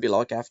dressing room be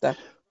like after?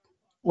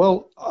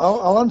 Well,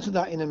 I'll answer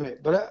that in a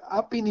minute. But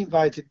I've been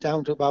invited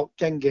down to about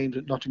 10 games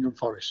at Nottingham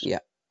Forest. Yeah.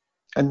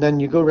 And then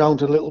you go around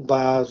to little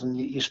bars and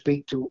you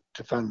speak to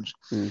fans.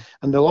 And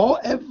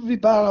every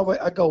bar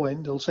I go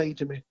in, they'll say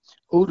to me,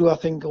 who do I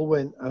think will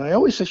win? And I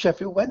always say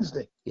Sheffield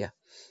Wednesday. Yeah.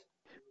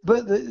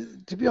 But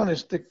to be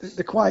honest,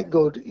 they're quite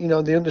good. You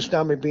know, they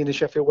understand me being a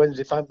Sheffield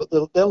Wednesday fan, but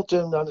they'll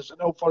turn around and say,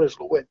 no, Forest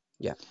will win.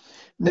 Yeah.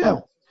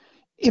 Now,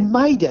 in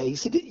my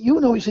days,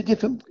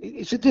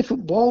 it's a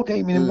different ball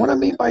game. And what I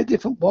mean by a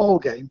different ball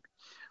game,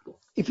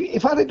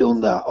 if I'd have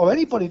done that, or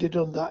anybody had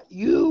done that,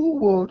 you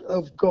would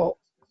have got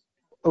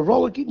a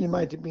rollicking. You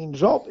might have been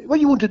dropped. Well,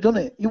 you wouldn't have done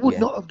it. You would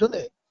not have done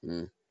it,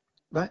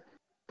 right?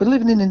 We're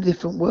living in a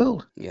different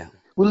world. Yeah.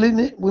 We're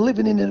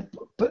living in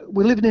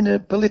a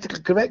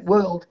politically correct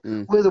world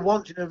where they're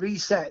wanting to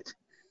reset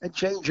and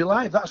change your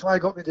life. That's why I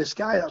got rid of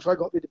Sky. That's why I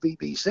got rid of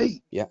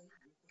BBC. Yeah.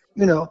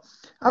 You know,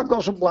 I've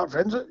got some black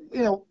friends.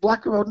 You know,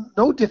 black are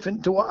no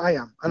different to what I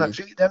am, and I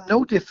treat them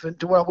no different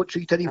to what I would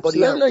treat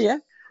anybody else. Yeah.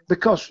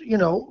 Because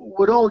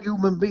we're all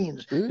human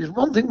beings. There's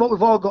one thing, but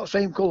we've all got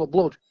same colour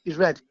blood. Is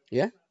red.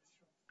 Yeah.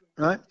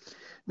 Right.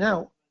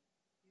 Now,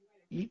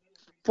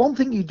 one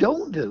thing you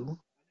don't do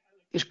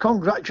is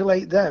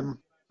congratulate them.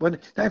 Now,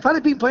 if I'd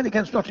have been playing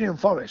against Nottingham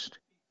Forest,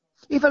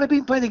 if I'd have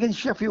been playing against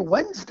Sheffield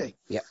Wednesday,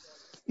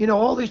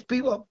 all these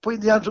people are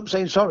putting their hands up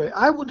saying sorry,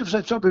 I wouldn't have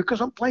said sorry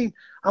because I'm playing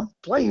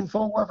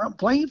for whatever I'm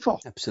playing for.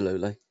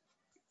 Absolutely.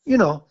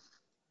 All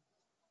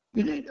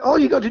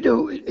you got to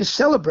do is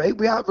celebrate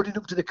without running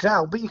up to the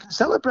crowd, but you can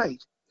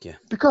celebrate. Yeah.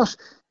 Because,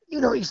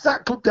 it's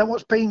that club then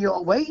what's paying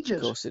your wages.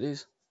 Of course it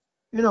is.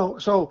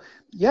 So,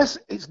 yes,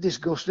 it's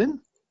disgusting,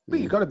 but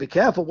you've got to be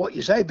careful what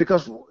you say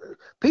because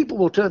people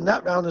will turn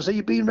that round and say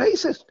you're being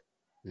racist.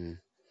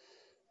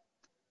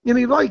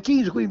 Roy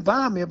Keane's going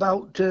by me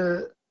about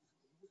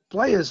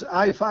players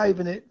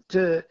high-fiving it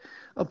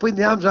and putting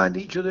their arms around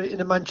each other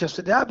in a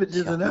Manchester derby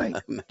the other night.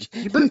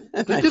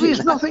 But there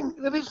is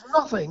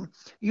nothing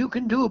you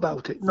can do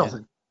about it.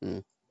 Nothing.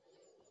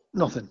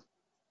 Nothing.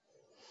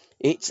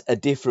 It's a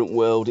different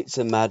world. It's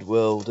a mad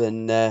world,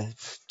 and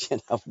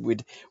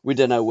we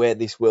don't know where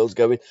this world's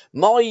going.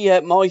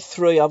 My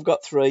three, I've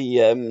got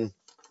three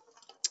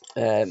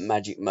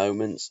magic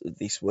moments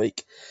this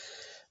week.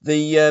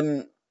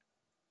 The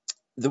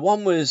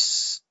one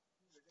was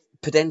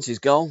Podence's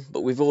goal,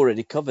 but we've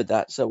already covered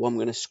that, so I'm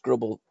going to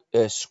scribble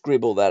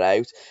that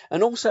out.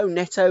 And also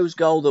Neto's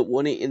goal that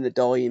won it in the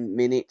dying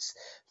minutes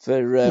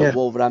for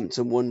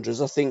Wolverhampton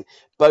Wanderers. I think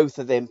both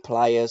of them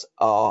players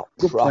are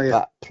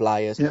proper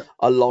players. Yeah.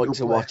 I like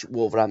to watch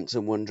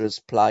Wolverhampton Wanderers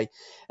play.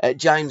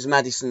 James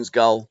Maddison's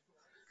goal,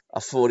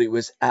 I thought it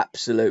was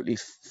absolutely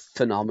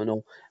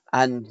phenomenal.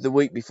 And the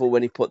week before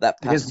when he put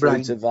that pass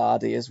through to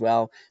Vardy as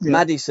well. Yeah.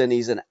 Maddison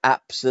is an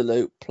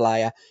absolute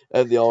player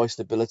of the highest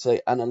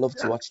ability, and I love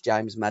to watch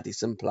James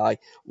Maddison play,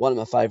 one of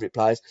my favourite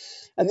players.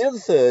 And the other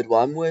third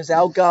one was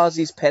El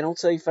Ghazi's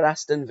penalty for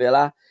Aston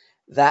Villa.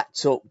 That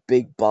took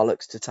big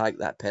bollocks to take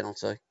that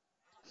penalty.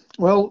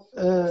 Well,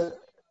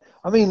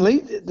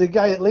 the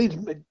guy at Leeds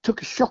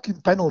took a shocking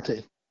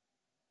penalty.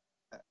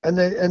 and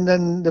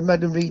then they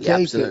made them retake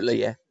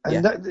absolutely, it. yeah.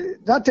 And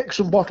that takes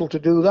some bottle to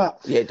do that.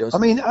 Yeah, it does. I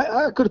mean,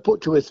 I could have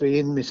put 2 or 3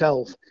 in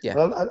myself. Yeah.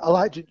 But I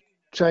like to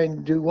try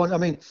and do one. I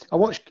mean, I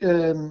watched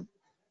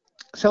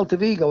Celta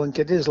Vigo and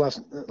Cadiz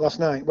last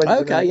night,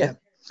 Wednesday night. Yeah.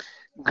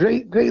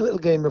 Great little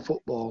game of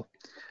football.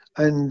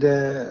 And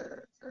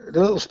the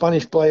little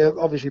Spanish player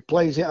obviously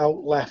plays it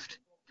out left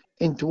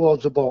in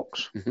towards the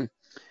box. Mm-hmm.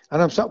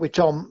 And I'm sat with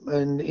Tom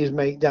and his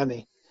mate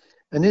Danny.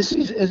 And as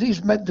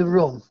he's made the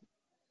run,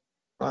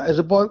 as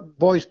the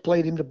boys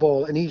played him the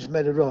ball and he's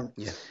made a run,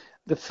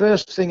 the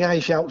first thing I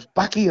shout,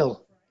 back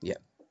heel. Yeah.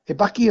 He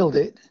back heeled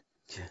it,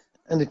 yeah.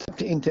 and they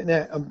tipped it into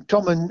net. And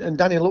Tom and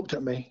Danny looked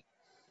at me.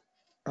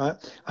 Right?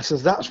 I said,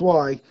 that's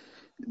why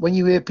when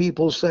you hear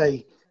people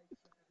say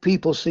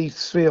people see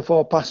 3 or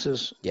 4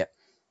 passes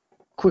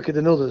quicker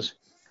than others,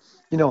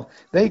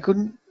 they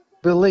couldn't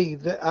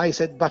believe that I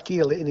said back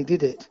heel it and he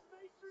did it.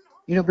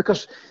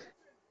 Because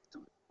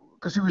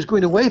he was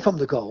going away from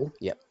the goal.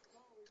 Yeah.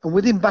 And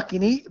with him back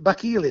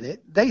heeling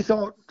it, they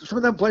thought, some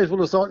of them players would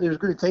have thought he was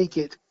going to take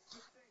it,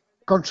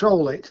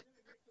 control it,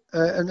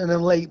 and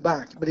then lay it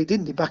back. But he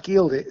didn't. He back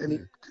heeled it,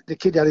 and the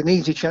kid had an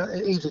easy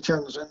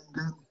chance,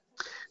 and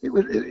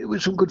it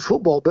was some good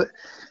football. But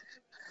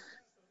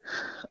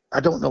I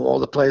don't know all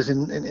the players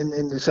in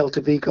the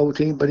Celta Vigo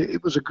team, but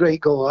it was a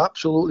great goal,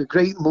 absolutely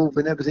great move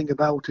and everything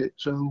about it.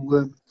 So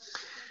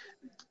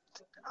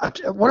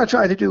what I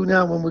try to do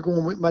now when we're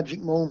going with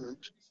magic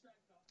moments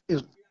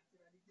is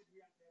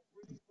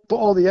put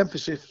all the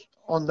emphasis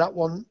on that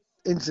one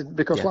incident,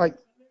 because like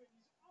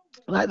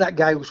that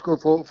guy who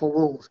scored for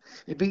Wolves,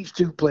 he beats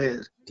 2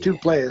 players,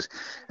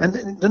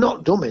 and they're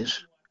not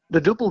dummies, they're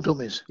double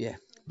dummies. Yeah.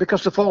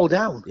 Because they fall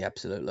down. Yeah,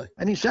 absolutely.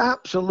 And it's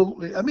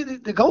absolutely, I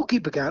mean, the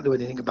goalkeeper can't do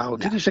anything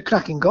about it. It's a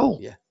cracking goal.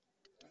 Yeah.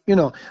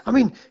 I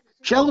mean,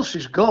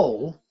 Chelsea's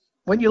goal,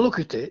 when you look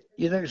at it,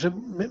 it's a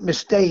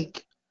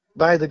mistake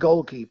by the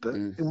goalkeeper.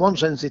 In one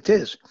sense it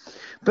is.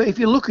 But if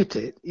you look at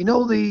it,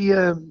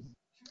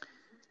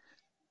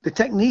 the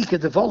technique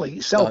of the volley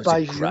itself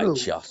by Giroud. Great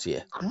shot,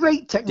 yeah.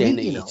 Great technique,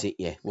 Didn't eat it,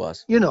 yeah, it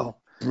was.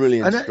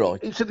 Brilliant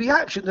strike. It's a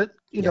reaction that,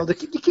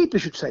 the keeper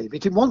should save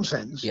it in one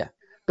sense. Yeah.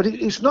 But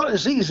it's not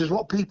as easy as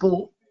what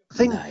people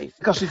think,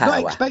 because he's not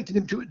expecting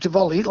him to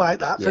volley it like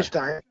that first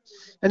time.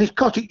 And he's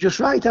caught it just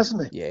right,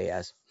 hasn't he? Yeah, he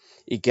has.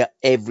 He got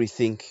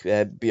everything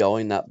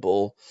behind that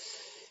ball.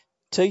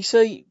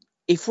 TC,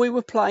 if we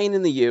were playing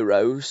in the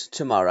Euros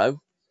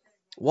tomorrow,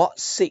 what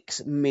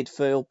 6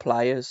 midfield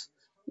players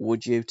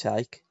would you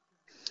take?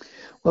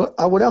 Well,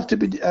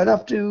 I'd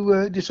have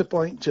to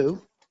disappoint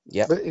too.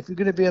 Yeah. But if you're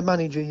going to be a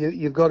manager,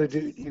 you've got to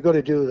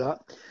do that.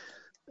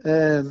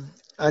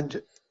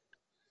 And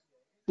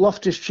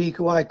Loftus-Cheek,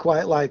 who I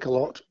quite like a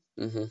lot,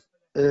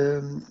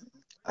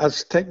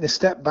 has taken a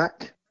step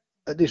back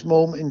at this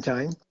moment in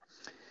time.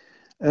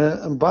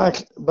 And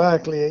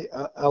Barkley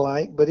I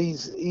like, but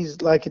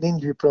he's like an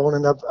injury prone,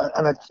 and I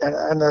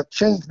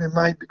changed my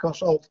mind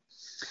because of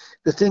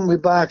the thing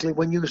with Barkley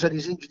when you said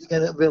he's injured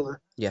again at Villa.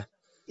 Yeah.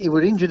 He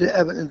was injured at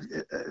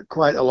Everton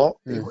quite a lot.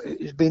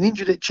 He's been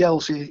injured at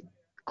Chelsea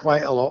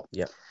quite a lot.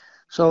 Yeah.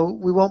 So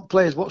we want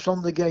players what's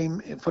on the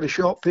game for a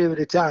short period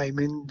of time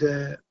in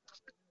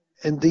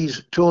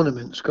these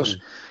tournaments, because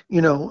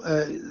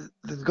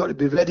they've got to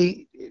be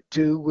ready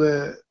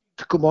to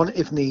come on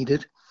if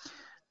needed.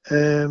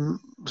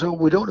 So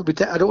we don't want to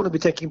be I don't want to be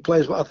taking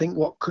players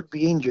what could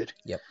be injured.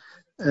 Yep.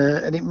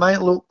 And it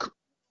might look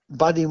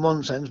bad in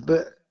one sense,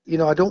 but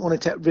I don't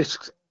want to take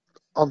risks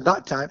on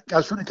that time. I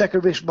was trying to take a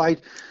risk by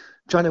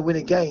trying to win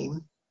a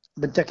game,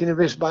 but taking a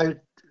risk by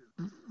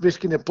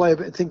risking a player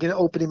but thinking that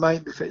opening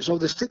might be fit. So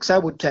the 6 I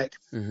would take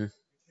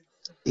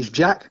is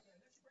Jack,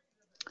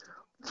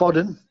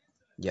 Foden,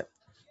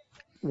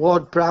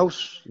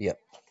 Ward-Prowse,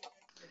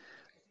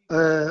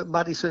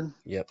 Maddison,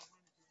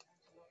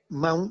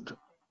 Mount,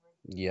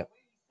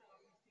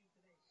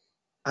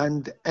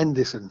 and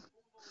Henderson.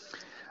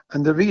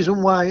 And the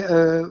reason why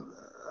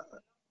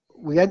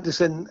with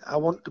Henderson, I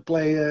want to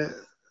play a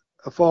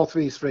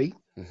 4-3-3.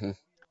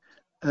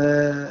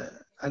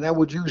 And I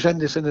would use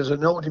Henderson as a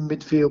holding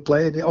midfield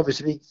player. And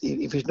obviously,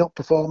 if he's not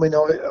performing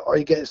or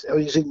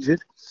he's injured,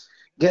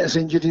 gets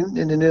injured in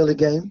an early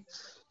game,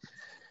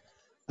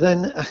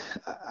 then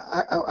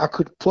I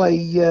could play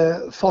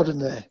Foden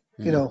there,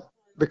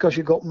 because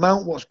you've got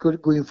Mount, what's good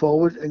at going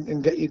forward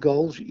and get your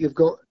goals. You've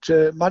got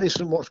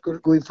Maddison, what's good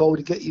at going forward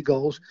and get your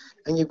goals.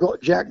 And you've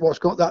got Jack, what's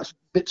got that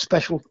bit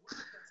special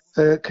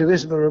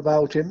charisma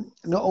about him.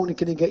 Not only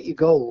can he get you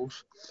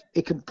goals,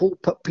 he can pull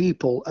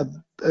people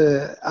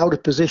out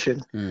of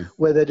position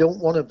where they don't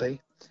want to be,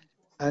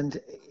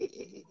 and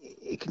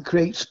he can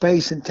create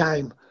space and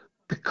time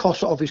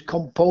because of his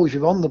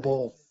composure on the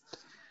ball.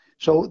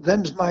 So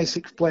them's my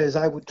 6 players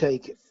I would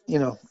take,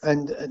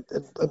 and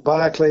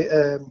Barkley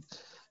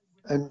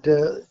and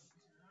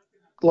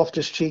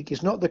Loftus-Cheek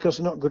is not because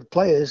they're not good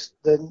players.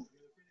 Then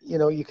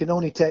you can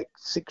only take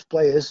 6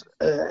 players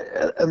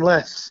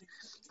unless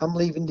I'm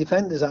leaving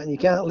defenders out, and you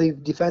can't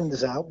leave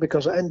defenders out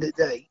because at the end of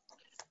the day,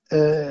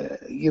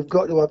 you've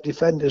got to have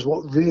defenders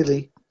what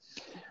really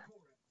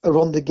are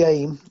on the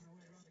game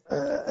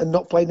and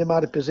not playing them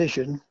out of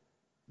position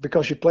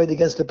because you played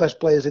against the best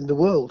players in the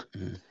world.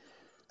 Mm.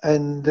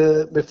 And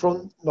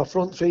my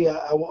front three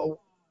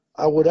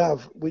I would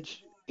have,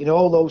 which in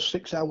all those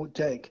 6 I would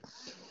take,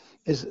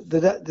 is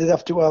they'd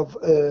have to have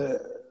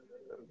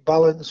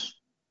balance,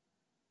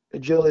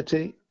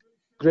 agility,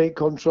 great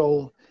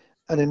control,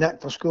 and a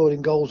knack for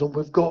scoring goals. And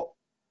we've got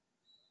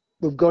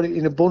it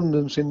in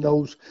abundance in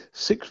those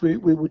 6 we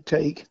would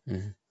take.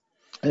 Mm.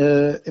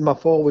 In my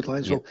forward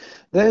line. So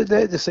they're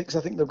the 6.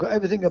 I think they've got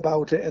everything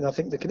about it, and I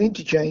think they can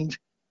interchange,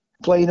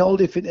 play in all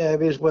different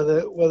areas,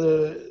 whether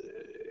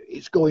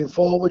it's going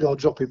forward or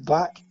dropping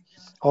back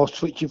or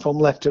switching from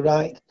left to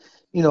right.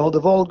 You know,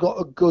 they've all got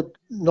a good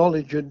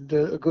knowledge and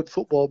a good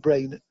football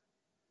brain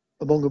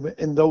among them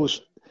in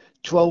those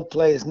 12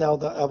 players now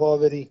that I've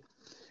already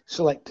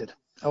selected.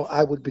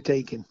 I would be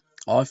taking.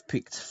 I've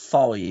picked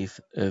 5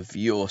 of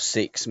your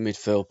 6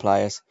 midfield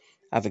players.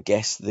 Have a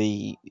guess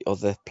the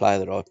other player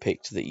that I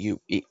picked that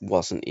it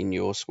wasn't in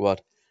your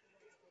squad.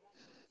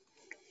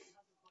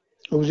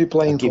 Who was he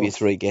playing I'll give for? you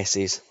 3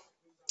 guesses.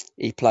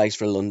 He plays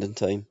for a London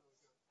team.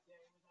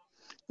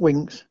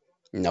 Winks?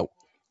 No.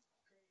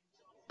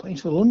 Plays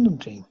for a London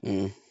team?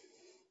 Mm.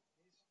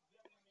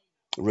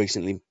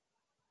 Recently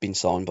been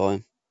signed by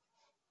him.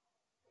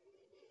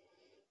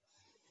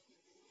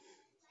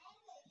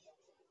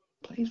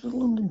 Plays for the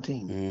London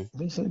team?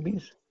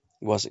 Mm.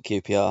 Was at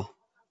QPR.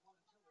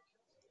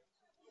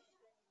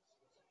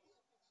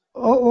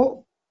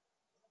 Oh,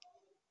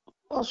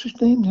 what's his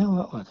name now,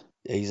 that lad?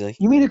 Easy.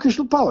 You mean at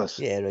Crystal Palace?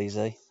 Yeah,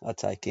 easy. I'd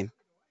take him.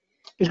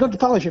 He's gone to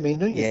Palace, you mean,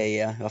 don't you?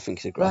 Yeah. I think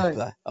he's a great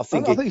player. I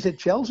thought you said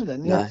Chelsea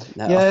then. No.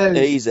 Yeah,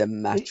 he's a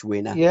match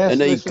winner. Yes,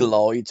 and he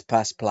glides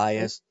past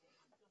players.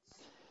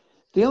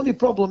 The only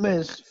problem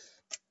is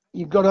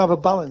you've got to have a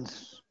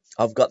balance.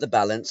 I've got the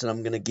balance, and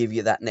I'm going to give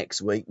you that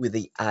next week with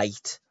the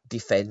 8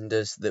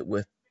 defenders that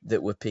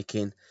we're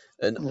picking.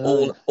 And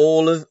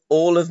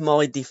all of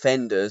my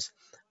defenders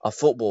are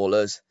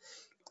footballers,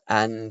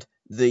 and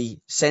the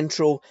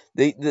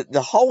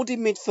holding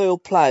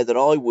midfield player that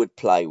I would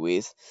play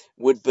with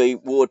would be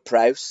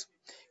Ward-Prowse,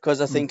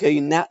 because I think he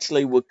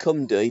naturally would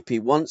come deep. He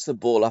wants the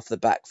ball off the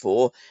back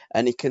 4,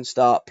 and he can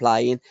start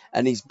playing,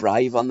 and he's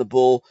brave on the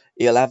ball.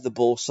 He'll have the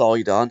ball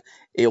side on.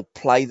 He'll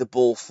play the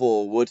ball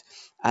forward,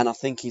 and I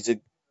think he's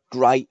a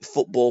great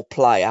football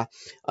player,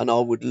 and I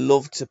would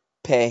love to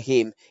pair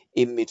him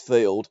in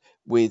midfield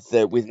with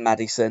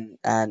Maddison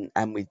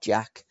and with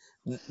Jack.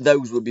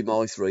 Those would be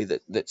my 3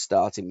 that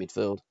start in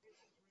midfield.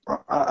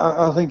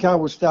 I think I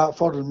would start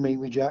Fodder and me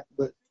with Jack,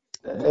 but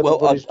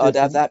I'd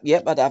have that.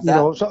 Yep, I'd have that.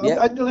 Know, so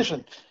and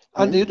listen,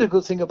 and the other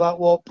good thing about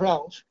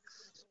Ward-Prowse,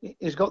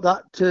 he's got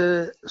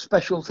that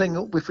special thing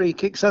up with free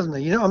kicks, hasn't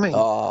he? You know what I mean?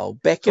 Oh,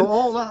 Beckham.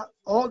 So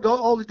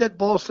all the dead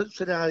ball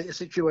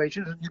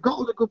situations, and you've got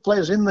all the good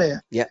players in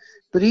there. Yeah.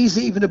 But he's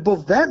even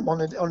above them on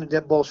the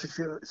dead ball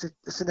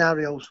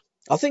scenarios.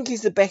 I think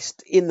he's the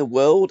best in the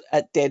world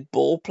at dead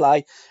ball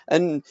play.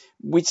 And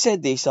we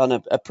said this on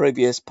a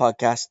previous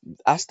podcast.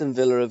 Aston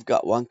Villa have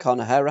got one,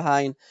 Conor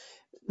Hourihane,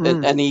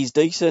 and he's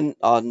decent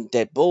on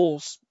dead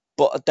balls,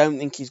 but I don't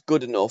think he's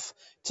good enough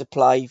to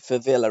play for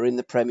Villa in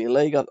the Premier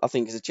League. I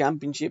think he's a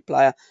Championship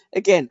player.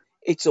 Again,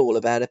 it's all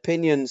about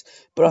opinions.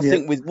 But I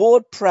think with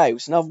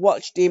Ward-Prowse, and I've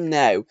watched him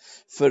now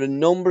for a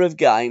number of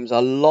games, I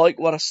like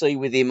what I see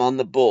with him on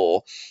the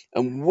ball.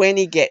 And when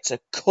he gets a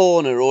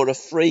corner or a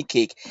free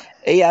kick,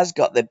 he has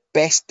got the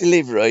best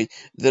delivery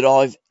that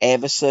I've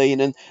ever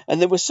seen. And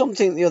there was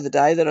something the other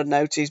day that I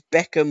noticed,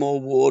 Beckham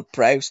or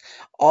Ward-Prowse.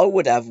 I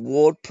would have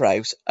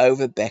Ward-Prowse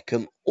over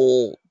Beckham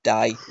all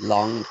day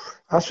long.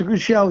 That's a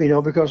good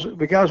show, because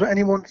regardless what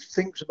anyone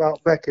thinks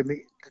about Beckham,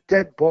 the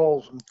dead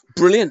balls.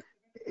 Brilliant.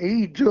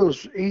 He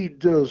does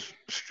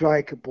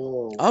strike a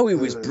ball. Oh, he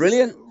was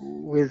brilliant.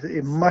 With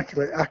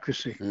immaculate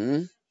accuracy.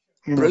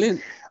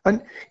 Brilliant.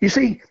 And you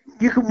see,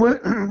 you can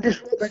work, this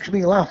makes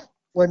me laugh,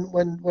 when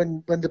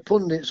the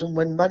pundits and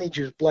when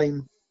managers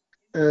blame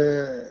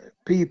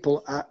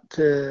people at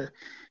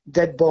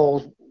dead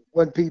balls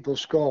when people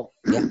score.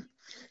 Yeah.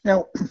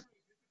 Now,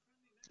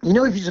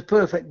 if it's a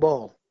perfect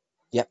ball,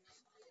 yep,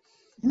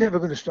 you're never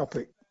going to stop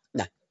it.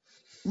 No.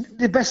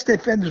 The best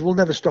defenders will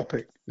never stop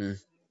it.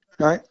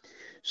 Right?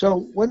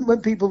 So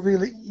when people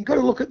really, you got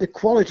to look at the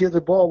quality of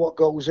the ball, what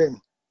goes in.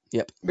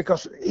 Yep.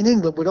 Because in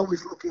England, we're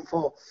always looking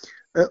for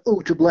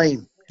who to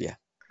blame. Yeah.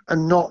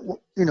 And not,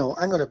 hang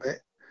on a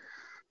bit.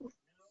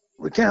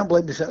 We can't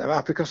blame the centre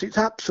half because it's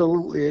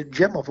absolutely a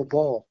gem of a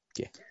ball.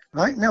 Yeah.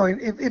 Right? Now,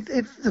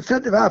 if the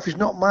centre half is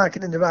not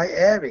marking in the right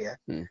area,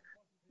 and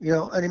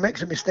he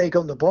makes a mistake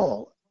on the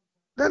ball,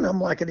 then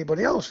I'm like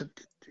anybody else.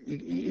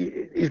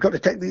 He's got to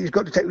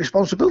take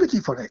responsibility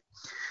for it.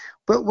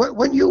 But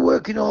when you're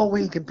working all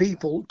week and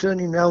people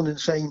turning around and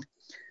saying,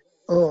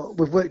 "Oh,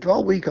 we've worked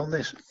all week on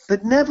this,"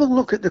 they'd never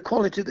look at the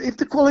quality. If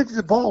the quality of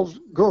the ball's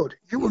good,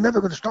 you will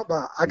never going to stop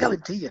that. I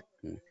guarantee you.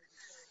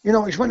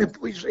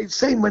 It's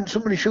saying when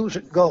somebody shoots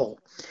at goal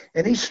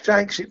and he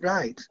strikes it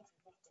right.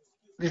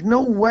 There's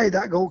no way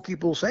that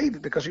goalkeeper will save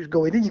it because it's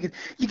going in.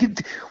 You can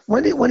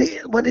when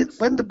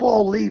the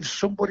ball leaves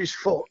somebody's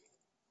foot,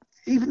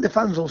 even the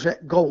fans will say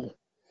goal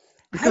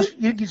because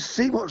you can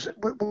see what's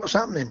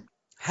happening.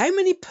 How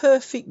many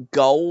perfect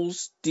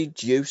goals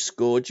did you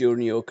score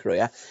during your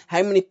career?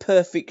 How many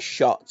perfect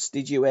shots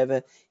did you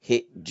ever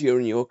hit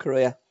during your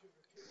career?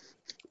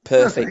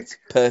 Perfect.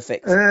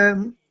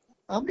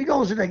 How many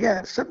goals did I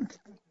get? 70.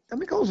 How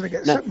many goals did I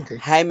get? No, 70.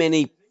 how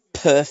many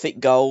perfect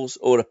goals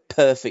or a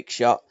perfect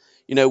shot?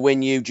 You know,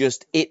 when you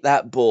just hit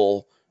that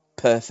ball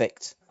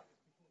perfect.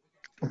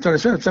 I'm trying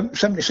to say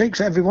 76.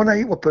 Every one I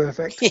hit were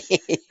perfect.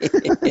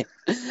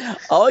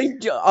 I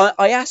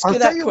ask you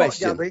that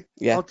question. Gabby,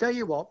 Yeah. I'll tell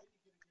you what.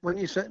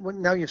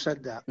 Now you've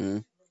said that,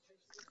 there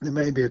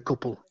may be a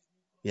couple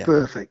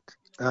perfect,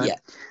 right?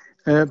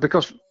 Yeah.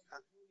 Because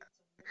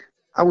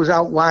I was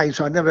out wide,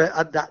 so I never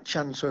had that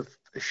chance of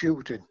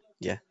shooting.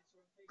 Yeah.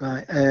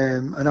 Right,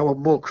 and I was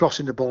more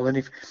crossing the ball. And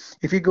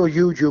if you go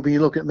YouTube and you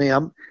look at me,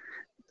 I'm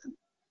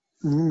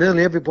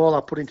nearly every ball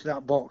I put into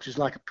that box is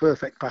like a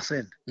perfect pass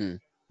in.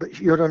 But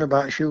you're on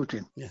about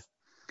shooting. Yeah.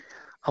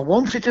 I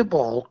once hit a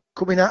ball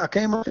coming out. I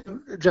came out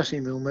of the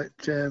dressing room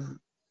at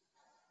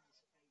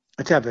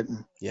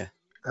Everton. Yeah.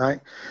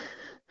 Right.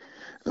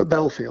 At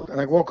Belfield,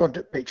 and I walk onto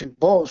the pitch, and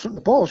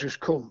the balls just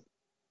come.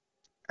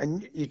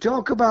 And you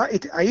talk about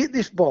it. I hit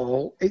this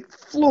ball. It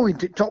flew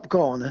into top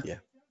corner. Yeah.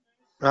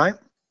 Right.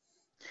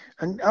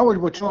 And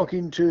Howard were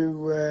talking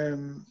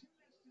to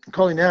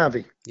Colin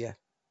Harvey. Yeah.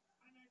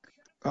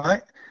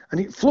 Right. And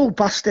it flew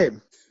past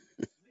him.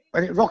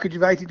 And it rocketed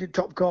right into the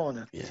top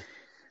corner. Yeah.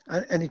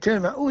 And he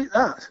turned around, hit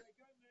that?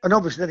 And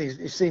obviously then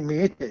he's seen me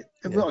hit it.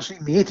 Yeah. Not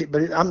seen me hit it,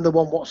 but I'm the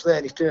one what's there.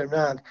 And he's turned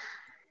around.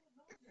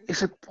 He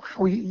said,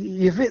 wow,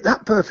 you've hit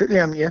that perfectly,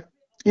 haven't you?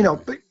 You know,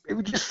 but it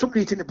was just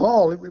somebody hitting the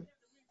ball.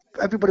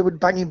 Everybody was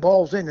banging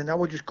balls in, and I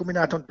was just coming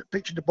out on the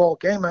pitch, and the ball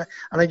came out,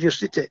 and I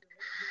just hit it.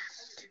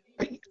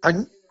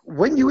 And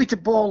when you hit a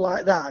ball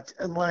like that,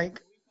 and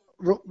like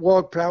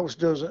Ward-Prowse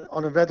does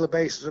on a regular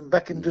basis, and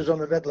Beckham does on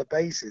a regular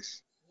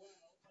basis,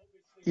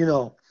 you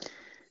know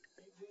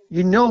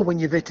when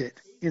you've hit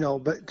it,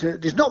 but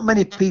there's not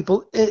many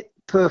people hit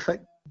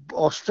perfect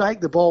or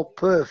strike the ball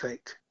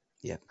perfect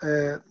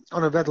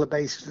on a regular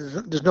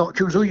basis. There's not,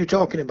 choose who you're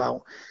talking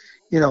about,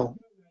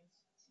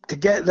 to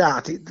get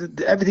that,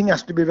 everything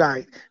has to be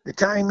right. The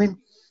timing,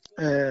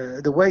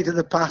 the weight of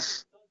the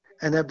pass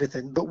and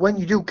everything. But when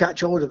you do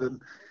catch hold of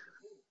them,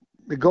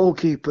 the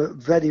goalkeeper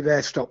very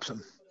rare stops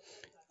them.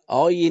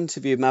 I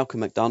interviewed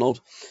Malcolm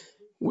McDonald.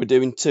 We're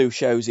doing two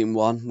shows in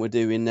one. We're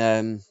doing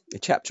a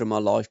chapter of my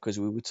life because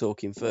we were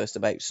talking first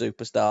about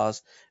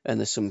superstars, and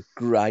there's some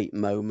great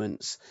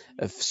moments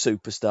of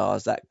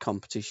superstars, that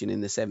competition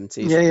in the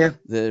 70s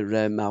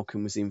that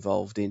Malcolm was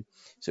involved in.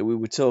 So we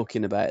were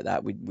talking about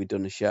that. We'd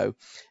done a show,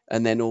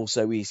 and then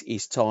also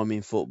his time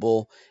in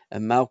football.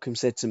 And Malcolm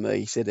said to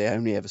me, he said he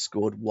only ever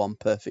scored one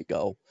perfect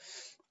goal,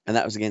 and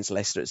that was against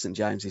Leicester at St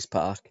James's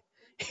Park.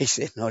 He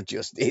said, I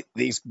just hit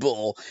this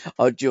ball.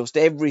 I just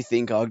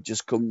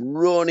come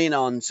running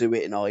onto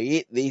it, and I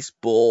hit this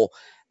ball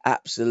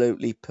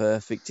absolutely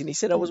perfect. And he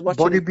said, I was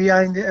watching body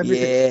behind it,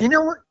 everything. Yeah. You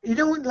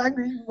know what, like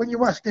when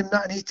you asked him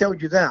that and he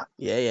told you that.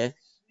 Yeah.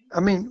 I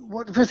mean,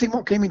 the first thing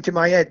what came into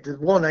my head, the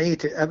one I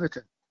hit at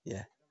Everton.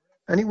 Yeah.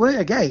 And it weren't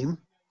a game.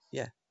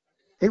 Yeah.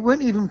 It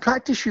weren't even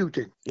practice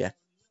shooting. Yeah.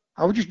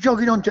 I was just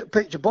jogging onto the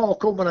pitch, the ball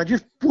come, and I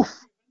just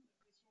poof.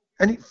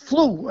 And it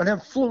flew, and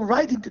it flew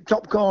right into the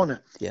top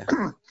corner. Yeah.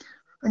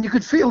 And you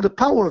could feel the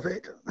power of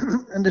it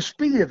and the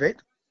speed of it.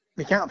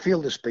 You can't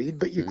feel the speed,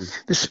 but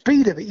the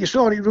speed of it, you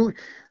saw it.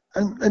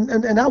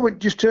 And I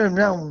would just turn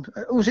around.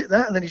 Who's it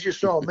that? And then he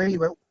just saw me. He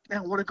went,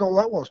 man, what a goal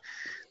that was.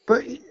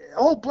 But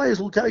all players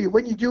will tell you,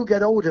 when you do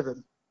get hold of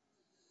them,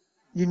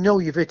 you know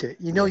you've hit it.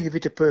 You know you've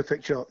hit a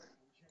perfect shot.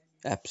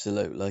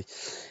 Absolutely.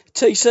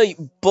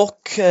 TC,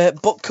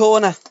 book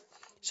corner.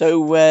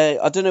 So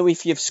I don't know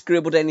if you've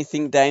scribbled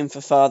anything down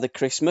for Father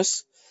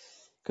Christmas,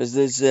 because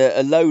there's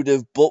a load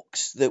of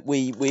books that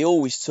we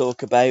always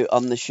talk about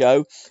on the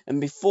show. And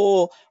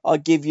before I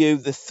give you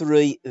the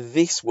three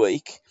this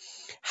week,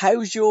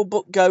 how's your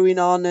book going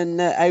on,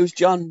 and how's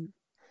John?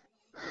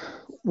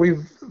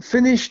 We've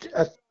finished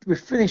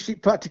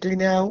it practically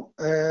now.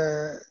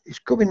 It's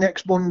coming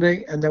next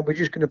Monday, and then we're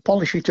just going to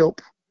polish it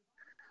up.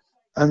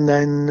 And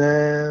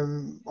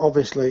then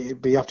obviously it'll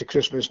be after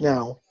Christmas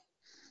now.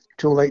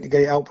 Too late to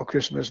get it out for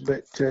Christmas,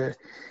 but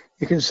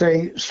you can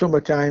say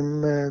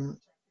summertime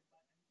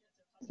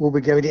we'll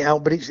be getting it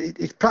out. But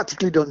it's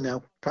practically done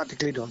now.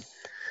 Practically done.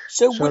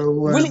 So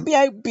will it be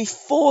out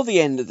before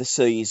the end of the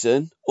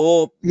season,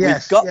 or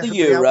we've got the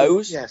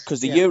Euros,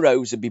 because the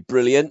Euros would be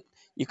brilliant.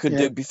 You could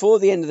do it before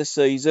the end of the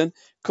season,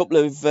 a couple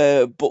of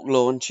book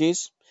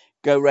launches,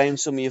 go round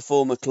some of your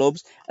former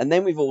clubs, and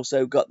then we've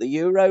also got the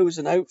Euros,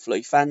 and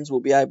hopefully fans will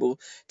be able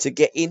to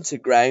get into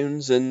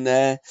grounds, and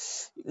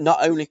not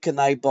only can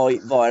they buy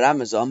it via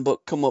Amazon,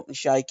 but come up and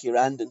shake your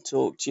hand and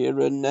talk to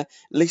you and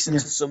listen to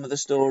some of the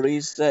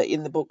stories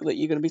in the book that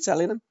you're going to be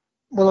telling them.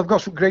 Well, I've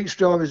got some great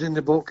stories in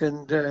the book,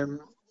 and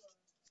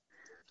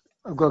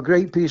I've got a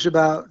great piece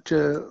about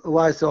who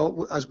I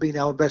thought has been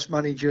our best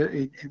manager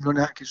in Ron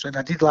Atkinson.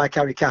 I did like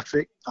Harry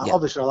Catrick.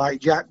 Obviously, I like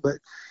Jack, but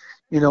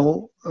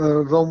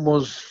Ron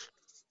was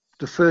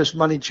the first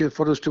manager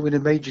for us to win a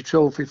major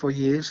trophy for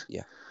years.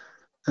 Yeah.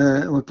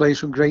 And we played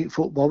some great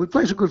football. We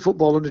played some good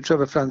football under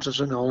Trevor Francis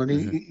and all, and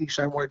he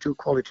signed one or two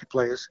quality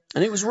players.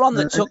 And it was Ron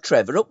that took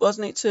Trevor up,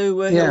 wasn't it,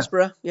 to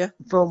Hillsborough? Yeah.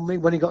 From me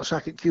when he got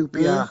sacked at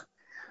QPR.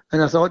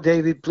 And I thought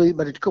David Pleat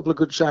made a couple of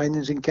good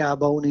signings in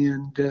Carboni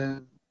and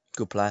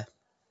good player.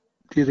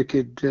 The other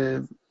kid,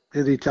 the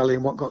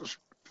Italian, what got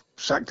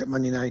sacked at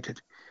Man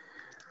United.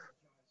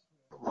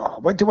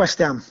 Went to West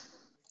Ham.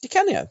 Di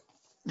Canio.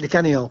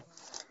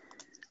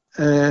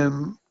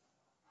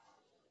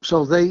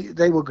 So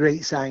they were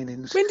great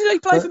signings. When did he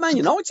play for Man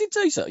United,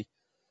 TC?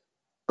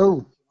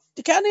 Oh.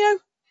 Di Canio?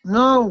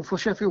 No, for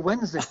Sheffield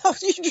Wednesday. I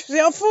thought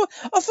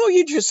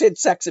you just said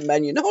Saxon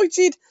Man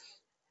United.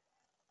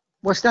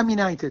 West Ham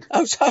United.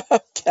 Oh,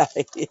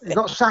 okay. He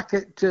got sacked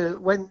at I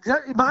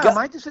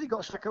might have said he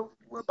got sacked at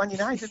Man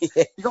United.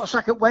 Yeah. He got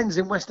sacked at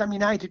Wednesday and West Ham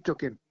United took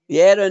him.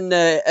 Yeah,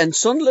 and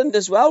Sunderland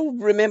as well.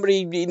 Remember,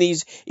 he in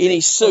his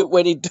suit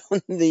when he'd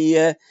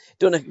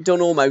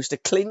done almost a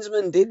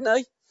Klinsmann, didn't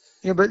he?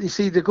 Yeah, but you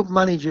see, the good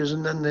managers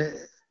and then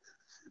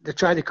they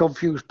try to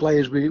confuse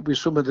players with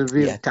some of the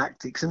real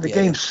tactics, and the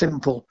game's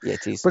simple. Yeah,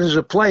 it is. But as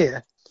a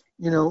player,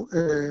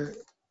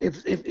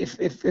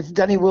 if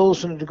Danny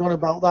Wilson had gone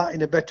about that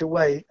in a better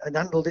way and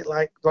handled it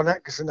like Ron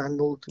Atkinson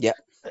handled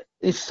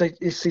his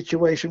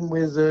situation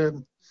with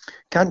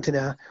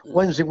Cantona,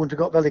 Wednesday wouldn't have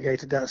got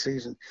relegated that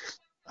season.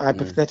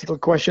 Hypothetical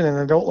question, and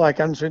I don't like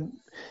answering,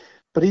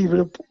 but even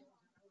a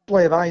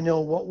player I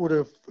know what would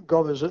have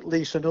got us at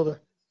least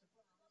another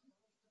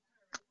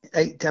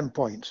 8-10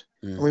 points.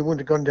 And we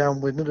wouldn't have gone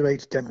down with another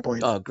 8-10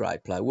 points. Oh,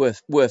 great play.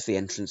 Worth the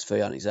entrance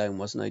fee on his own,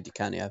 wasn't he, Di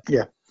Canio?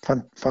 Yeah,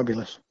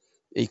 fabulous.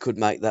 He could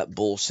make that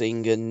ball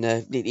sing, and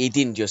he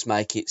didn't just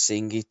make it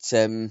sing. It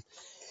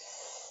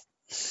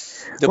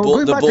the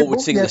ball would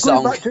sing the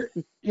song.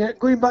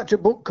 Going back to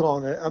Book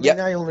Corner. I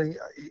mean,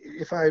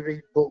 if I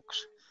read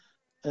books,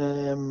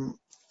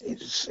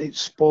 it's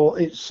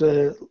sport, it's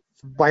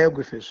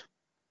biographies.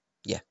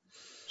 Yeah.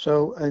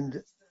 So,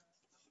 and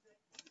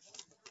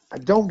I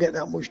don't get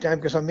that much time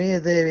because I'm here,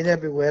 there, and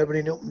everywhere,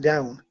 running up and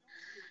down.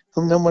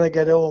 And then when I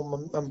get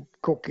home, I'm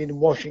cooking,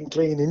 washing,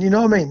 cleaning. You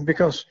know what I mean?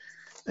 Because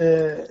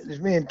there's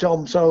me and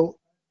Tom, so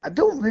I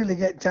don't really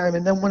get time.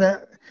 And then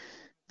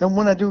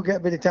when I do get a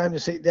bit of time to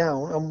sit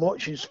down, I'm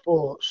watching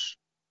sports,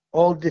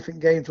 all different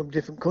games from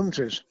different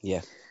countries.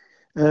 Yeah.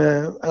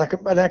 And I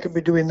could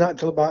be doing that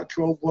till about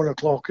 12, 1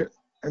 o'clock,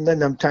 and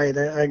then I'm tired.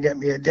 I get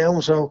me head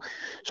down. So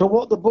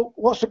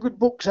what's the good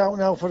books out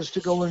now for us to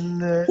go and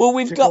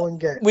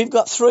get? We've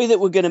got 3 that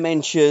we're going to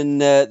mention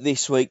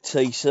this week,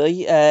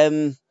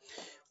 TC.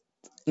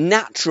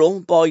 Natural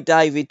by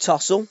David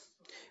Tossell,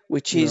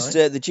 which is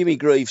the Jimmy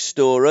Greaves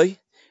story,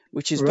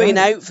 which has been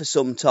out for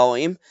some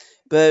time.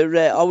 But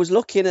I was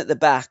looking at the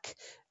back,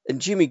 and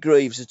Jimmy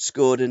Greaves had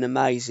scored an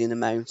amazing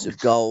amount of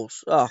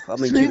goals. Oh, I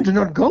mean,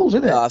 300 goals,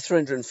 isn't it?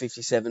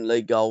 357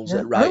 league goals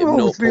at a rate of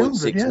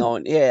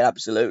 0.69. Yeah,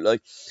 absolutely.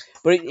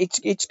 But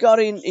it's got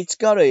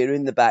here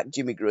in the back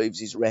Jimmy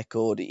Greaves'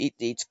 record.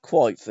 It's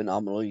quite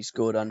phenomenal. He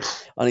scored on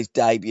his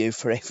debut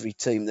for every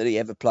team that he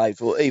ever played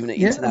for, even at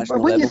international but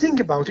when level. You think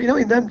about it,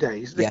 in them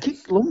days, they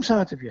kicked lumps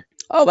out of you.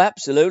 Oh,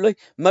 absolutely.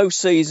 Most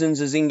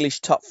seasons as English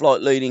top-flight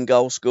leading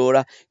goal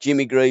scorer.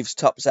 Jimmy Greaves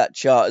tops that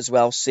chart as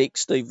well,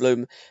 6. Steve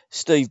Bloomer,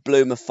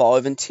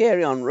 5. And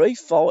Thierry Henry,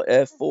 4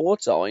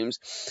 times.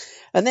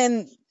 And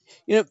then,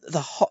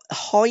 the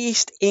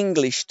highest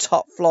English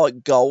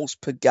top-flight goals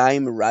per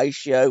game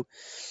ratio.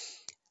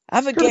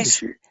 Have a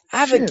guess.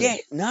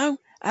 No.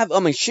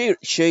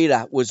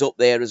 Shearer was up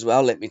there as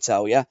well, let me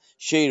tell you.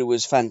 Shearer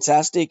was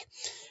fantastic.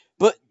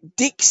 But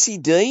Dixie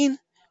Dean...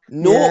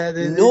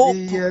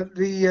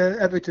 the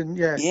Everton,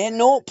 Yeah,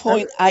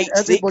 0.86.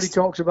 Everybody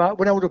talks about,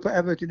 when I was up at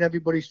Everton,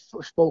 everybody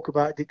spoke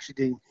about Dixie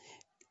Dean.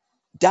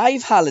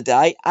 Dave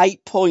Halliday,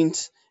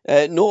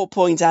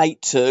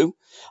 0.82.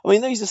 I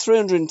mean, these are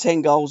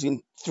 310 goals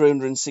in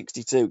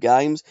 362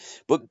 games.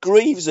 But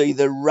Greavesy,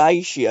 the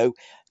ratio,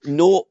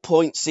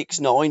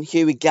 0.69.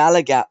 Hughie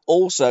Gallagher,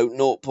 also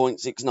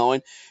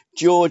 0.69.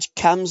 George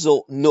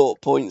Kamsel,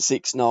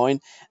 0.69.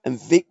 And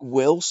Vic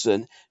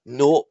Wilson,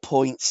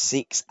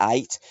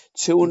 0.68.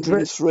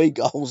 203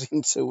 goals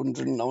in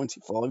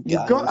 295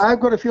 games. I've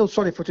got to feel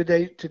sorry for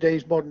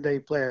today's modern day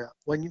player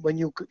when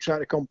you try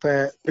to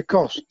compare,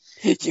 because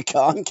you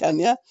can't, can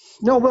you?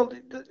 No, well,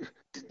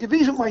 the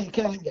reason why you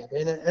can't get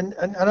it, and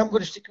I'm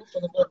going to stick up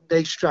for the modern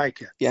day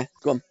striker. Yeah,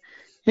 go on.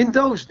 In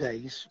those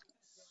days,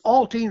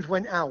 all teams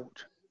went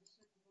out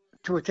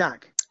to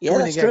attack. Yeah,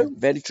 that's true.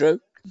 Very true.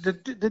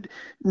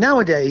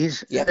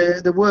 Nowadays,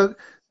 they work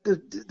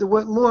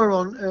more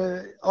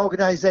on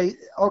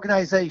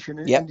organisation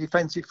and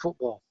defensive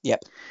football.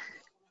 Yep.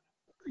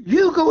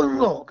 You go and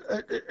look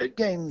at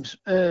games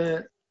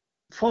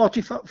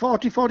 40,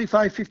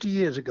 45, 50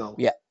 years ago.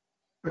 Yeah.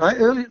 Right?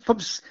 Early, from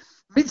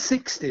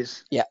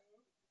mid-60s. Yeah.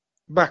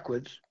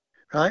 Backwards.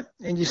 Right?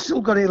 And you still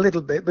got it a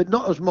little bit, but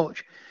not as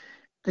much.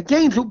 The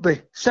games would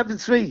be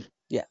 7-3.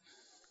 Yeah.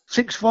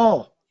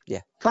 6-4.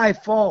 Yeah.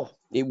 5-4.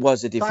 It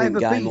was a different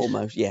 5 game apiece.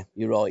 almost. Yeah,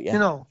 you're right. Yeah. You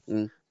know.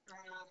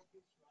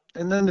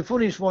 And then the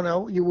funniest one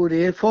out you would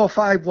hear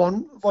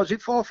 4-5-1. Was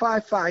it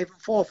 4-5-5 and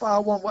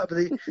 4-4-1?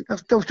 Whatever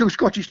those two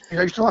Scottish teams.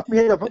 I used to laugh my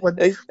head off when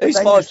It's they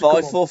 5-5, used to come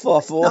on.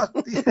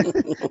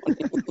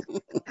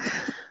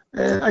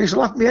 4-4-4. I used to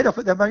laugh my head off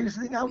at them. I used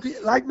to think,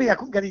 like me, I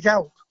couldn't get it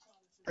out.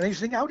 And I used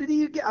to think, how did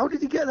he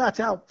get that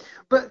out?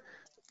 But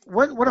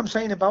what I'm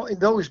saying about in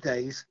those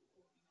days,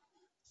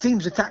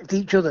 teams attacked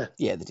each other.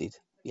 Yeah, they did.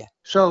 Yeah.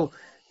 So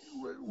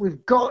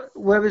we've got,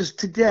 whereas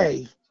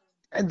today,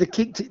 and they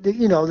kicked, they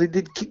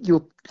did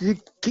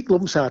kick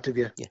lumps out of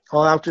you,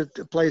 or out of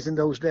players in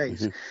those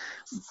days.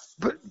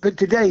 But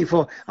today,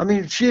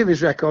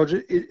 Shearer's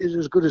record is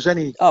as good as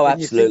any. Oh,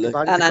 absolutely.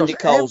 And Andy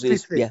Cole's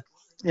is,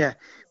 yeah,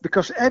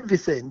 because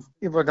everything,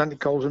 even Andy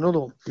Cole's another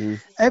one,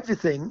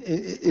 everything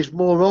is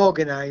more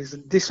organised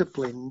and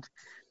disciplined,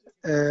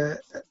 and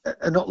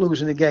not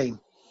losing a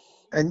game.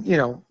 And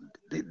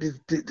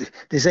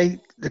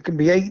there can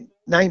be 8,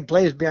 9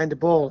 players behind the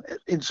ball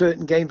in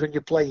certain games when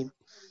you're playing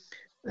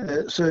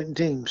certain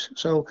teams.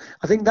 So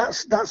I think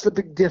that's the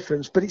big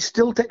difference. But it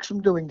still takes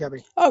some doing,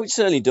 Gabby. Oh, it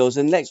certainly does.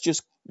 And let's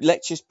just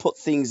put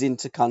things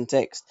into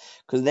context,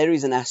 because there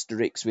is an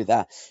asterisk with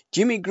that.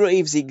 Jimmy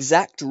Greaves'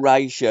 exact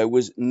ratio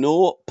was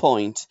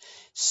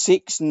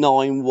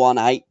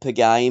 0.6918 per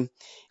game.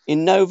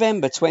 In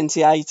November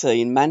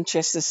 2018,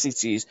 Manchester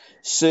City's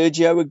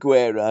Sergio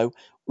Aguero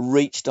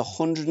reached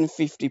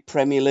 150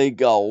 Premier League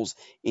goals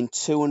in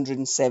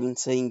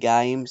 217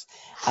 games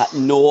at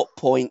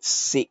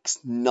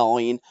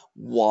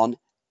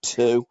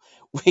 0.6912,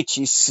 which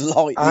is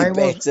slightly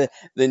better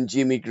than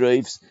Jimmy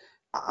Greaves.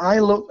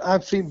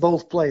 I've seen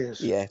both players.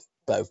 Yeah,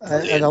 both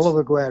brilliant. And I love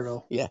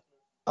Aguero. Yeah.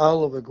 I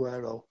love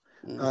Aguero.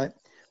 Right.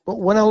 But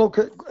when I look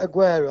at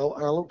Aguero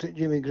and I looked at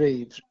Jimmy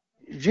Greaves,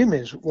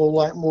 Jimmy's were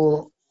like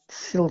more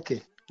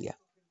silky. Yeah.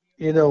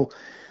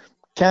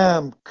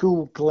 Calm,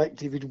 cool,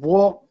 collective. He'd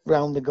walk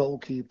round the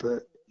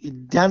goalkeeper.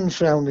 He'd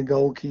dance round the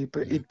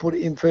goalkeeper. He'd put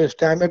it in first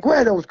time.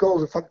 Aguero's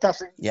goals are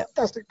fantastic,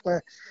 fantastic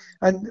player.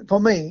 And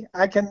for me,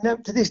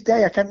 to this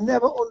day, I can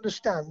never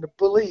understand or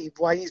believe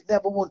why he's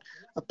never won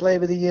a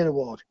Player of the Year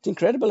award. It's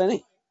incredible, isn't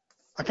it?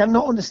 I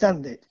cannot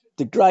understand it.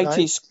 The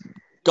greatest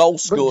goal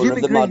scorer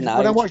of the modern age.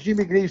 When I watched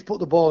Jimmy Greaves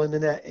put the ball in the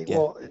net, it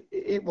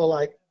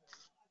was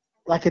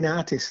like an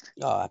artist.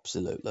 Oh,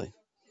 absolutely.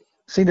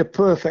 Seen a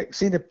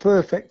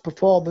perfect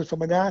performance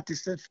from an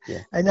artist,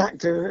 an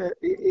actor,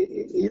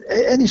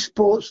 any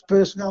sports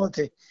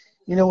personality,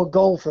 a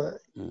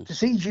golfer. To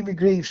see Jimmy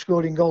Greaves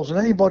scoring goals, and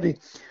anybody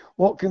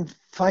what can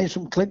find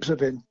some clips of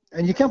him,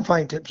 and you can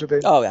find clips of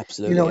him. Oh,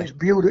 absolutely.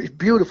 It's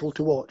beautiful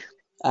to watch.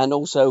 And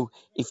also,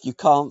 if you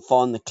can't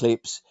find the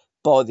clips,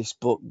 buy this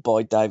book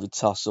by David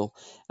Tossell,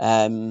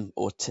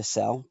 or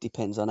Tassell,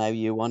 depends on how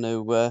you want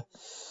to.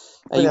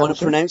 You want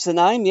to pronounce the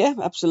name? Yeah,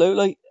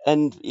 absolutely.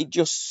 And it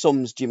just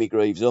sums Jimmy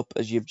Greaves up,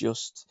 as you've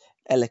just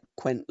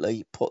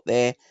eloquently put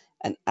there.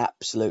 An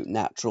absolute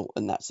natural,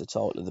 and that's the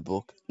title of the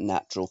book,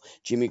 Natural,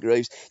 Jimmy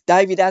Greaves.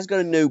 David has got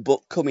a new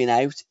book coming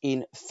out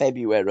in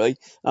February.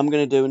 I'm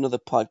going to do another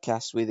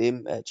podcast with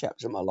him,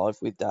 Chapter of My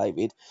Life with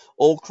David,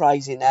 All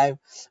Crazy Now,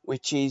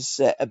 which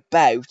is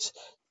about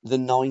the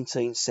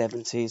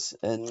 1970s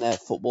and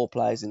football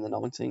players in the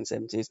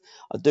 1970s.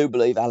 I do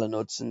believe Alan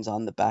Hudson's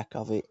on the back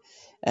of it.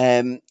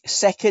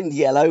 Second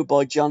Yellow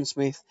by John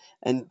Smith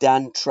and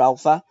Dan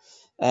Tralfa.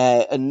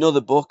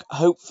 Another book.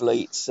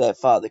 Hopefully it's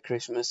Father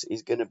Christmas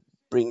is going to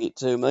bring it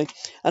to me.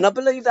 And I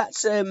believe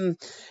that's an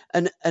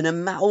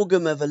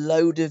amalgam of a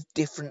load of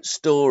different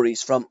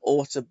stories from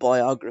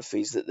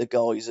autobiographies that the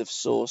guys have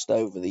sourced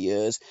over the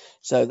years.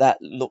 So that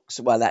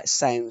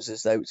sounds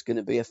as though it's going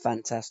to be a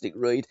fantastic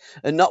read.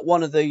 And not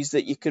one of these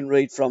that you can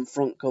read from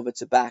front cover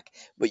to back,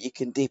 but you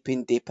can dip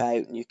in, dip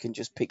out, and you can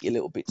just pick your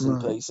little bits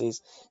and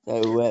pieces.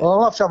 So,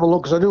 I'll have to have a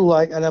look, because I do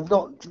and I've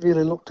not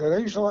really looked at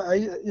it. I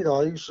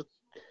used to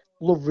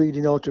love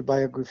reading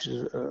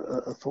autobiographies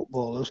of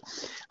footballers.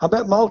 I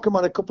bet Malcolm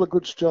had a couple of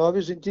good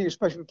stories, didn't he?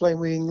 Especially playing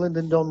with England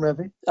and Don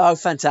Revie. Oh,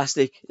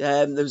 fantastic.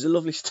 There was a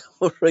lovely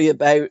story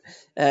about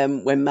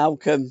when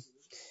Malcolm...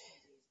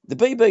 The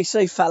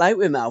BBC fell out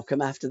with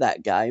Malcolm after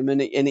that game, and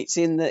it's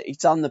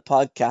on the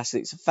podcast.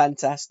 It's a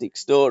fantastic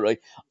story.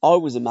 I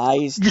was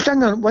amazed. Just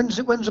hang on. When's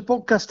the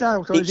podcast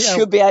out? It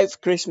should be out for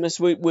Christmas.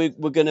 We're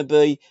going to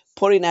be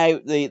putting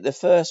out the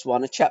first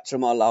one, A Chapter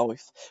of My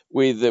Life,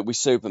 with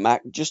Super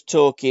Mac, just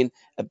talking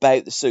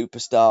about the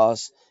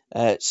Superstars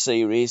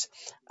series,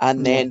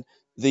 and then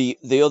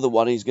the other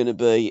one is going to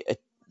be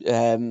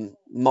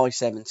My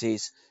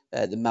 70s,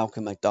 the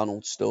Malcolm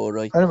McDonald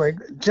story. Anyway,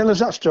 tell us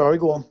that story.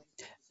 Go on.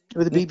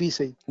 With the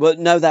BBC. Well,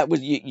 no, that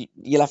was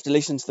you'll have to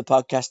listen to the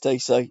podcast,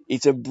 TC.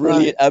 It's a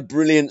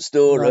brilliant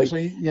story. Right, so,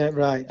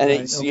 right. And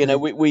it's okay.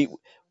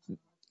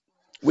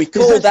 We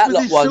called that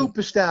one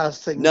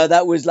Superstars thing. No,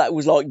 that was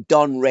like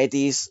Don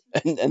Reddy's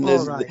and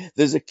All right.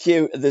 there's a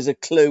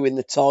clue in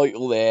the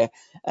title there,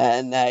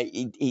 and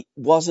it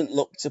wasn't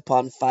looked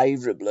upon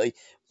favourably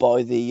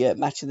by the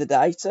Match of the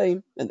Day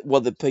team and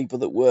the people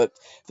that worked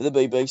for the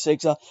BBC.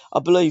 Because I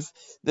believe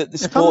that the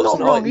If I'm Sports not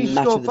Night wrong, he and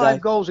Match of scored the five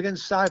Day. goals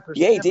against Cyprus.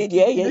 Yeah, he did.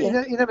 Yeah,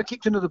 He never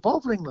kicked another ball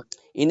for England.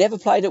 He never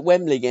played at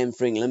Wembley again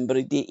for England, but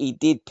he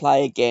did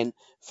play again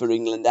for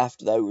England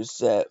after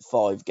those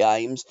 5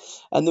 games.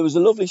 And there was a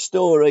lovely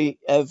story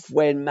of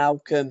when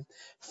Malcolm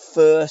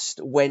first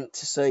went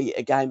to see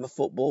a game of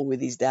football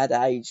with his dad,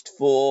 aged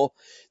 4.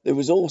 There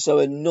was also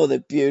another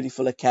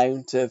beautiful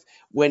account of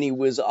when he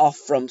was off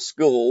from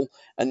school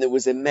and there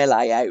was a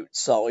melee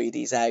outside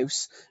his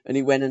house, and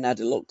he went and had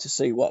a look to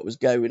see what was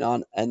going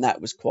on, and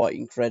that was quite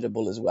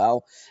incredible as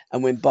well.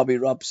 And when Bobby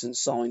Robson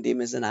signed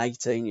him as an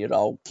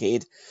 18-year-old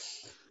kid,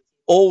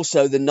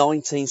 also the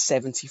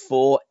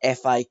 1974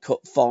 FA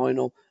Cup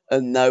final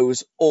and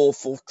those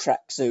awful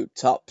tracksuit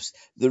tops,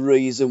 the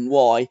reason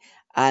why.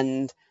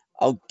 And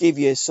I'll give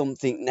you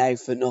something now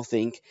for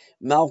nothing.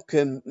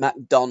 Malcolm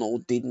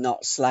MacDonald did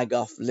not slag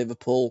off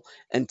Liverpool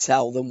and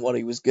tell them what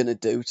he was going to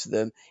do to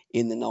them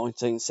in the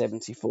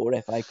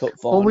 1974 FA Cup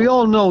final. Well, we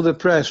all know the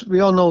press.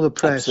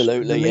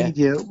 Absolutely, The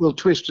media will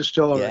twist the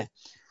story. Yeah.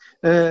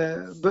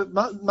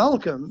 But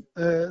Malcolm,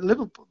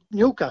 Liverpool,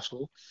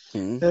 Newcastle,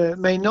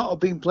 may not have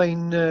been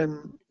playing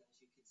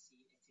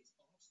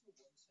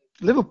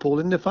Liverpool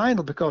in the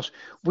final because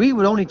we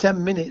were only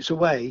 10 minutes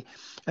away,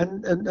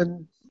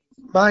 and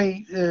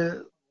my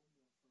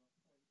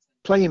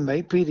playing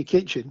mate Peter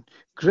Kitchen,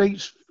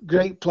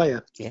 great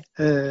player,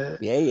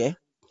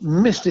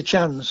 missed a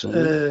chance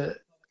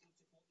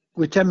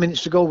with 10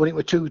 minutes to go when it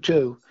was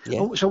 2-2.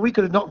 Yeah. So we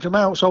could have knocked him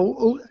out.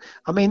 So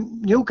I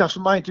mean,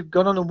 Newcastle might have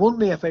gone on and won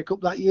the FA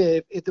Cup that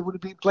year if they would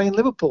have been playing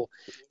Liverpool.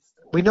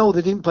 We know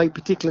they didn't play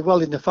particularly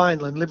well in the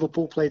final, and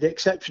Liverpool played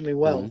exceptionally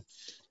well.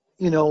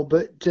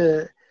 But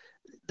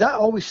that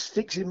always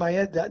sticks in my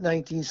head, that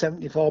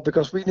 1974,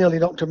 because we nearly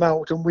knocked them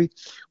out, and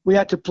we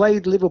had to play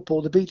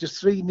Liverpool. They beat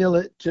us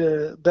 3-0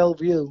 at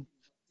Bellevue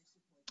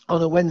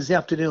on a Wednesday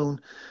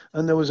afternoon,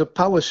 and there was a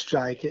power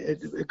strike.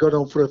 It got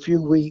on for a few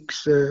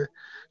weeks,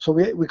 so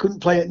we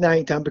couldn't play at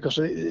night time because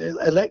of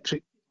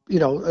electric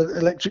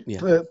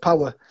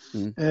power.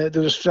 There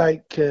was a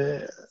strike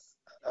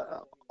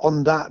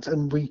on that,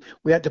 and we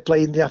had to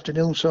play in the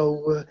afternoon.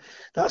 So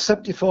that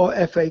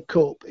 74 FA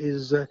Cup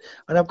is, and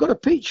I've got a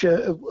picture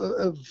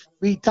of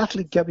me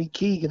tackling Kevin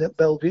Keegan at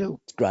Bellevue.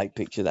 Great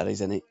picture that,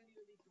 isn't it?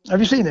 Have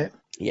you seen it?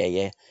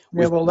 Yeah.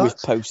 We've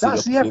posted that's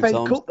up the a few FA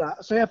times. Cup.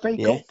 That's the FA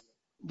Cup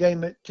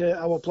game at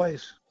our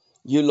place.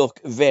 You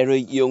look very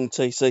young,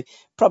 TC.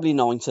 Probably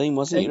 19,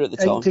 wasn't you at the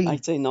time?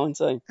 18,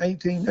 19.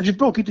 18. I just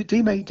broke into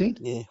team 18.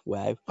 Yeah,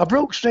 wow. I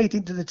broke straight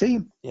into the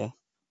team. Yeah.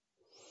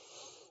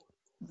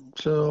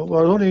 So, well,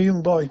 I was only a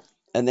young boy.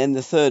 And then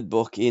the third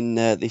book in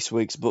this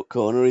week's book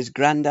corner is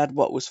Grandad,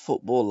 What Was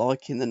Football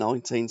Like in the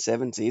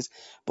 1970s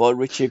by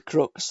Richard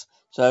Crooks.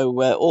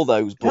 So all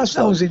those books.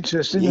 That sounds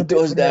interesting. It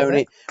does, don't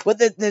it?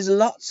 But there's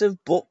lots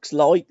of books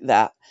like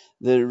that.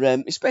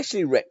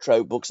 Especially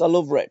retro books. I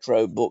love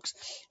retro books.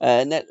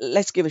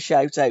 Let's give a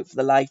shout out for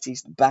the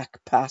latest Back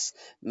Pass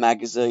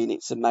magazine.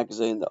 It's a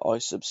magazine that I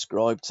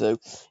subscribe to,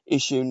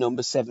 issue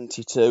number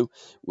 72,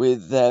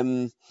 with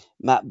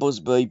Matt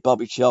Busby,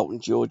 Bobby Charlton,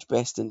 George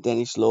Best, and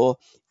Dennis Law,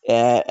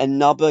 and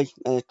Nobby,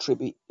 a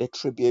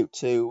tribute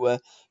to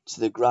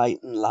the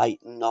great and late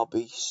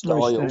Nobby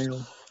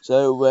Styles.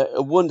 So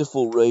a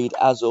wonderful read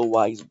as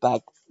always.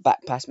 Back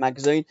Pass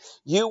magazine.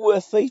 You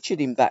were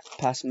featured in Back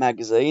Pass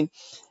magazine,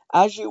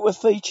 as you were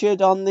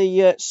featured on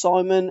the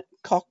Simon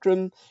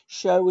Cochran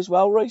show as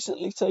well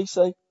recently,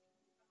 TC.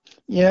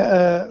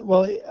 Yeah,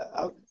 well,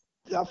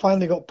 that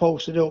finally got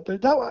posted up.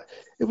 But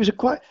it was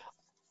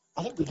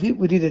I think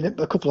we did it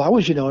a couple of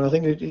hours, and I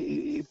think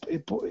he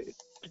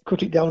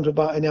cut it down to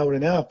about an hour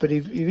and a half. But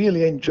he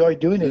really enjoyed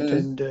doing it,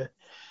 and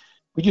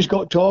we just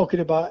got talking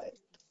about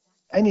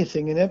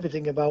anything and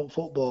everything about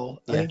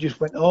football, and it just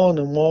went on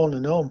and on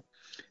and on.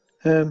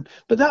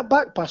 But that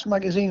Back Pass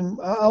magazine,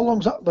 how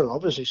long's that? Well,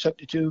 obviously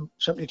 72.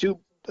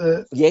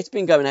 It's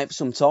been going out for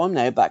some time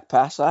now. Back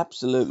Pass, I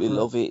absolutely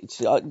love it.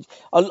 I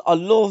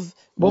love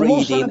reading.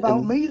 What's that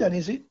about me then?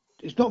 Is it?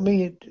 It's not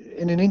me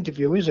in an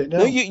interview, is it?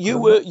 No,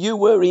 you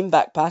were in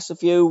Back Pass a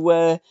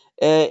few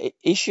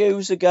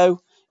issues ago.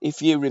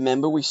 If you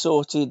remember, we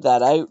sorted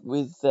that out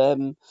with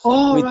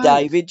right.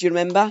 David. Do you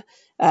remember?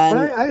 And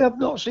but I have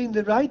not seen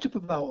the write-up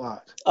about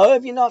that. Oh,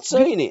 have you not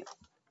seen it?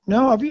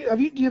 No, have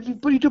you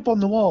put it up on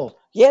the wall?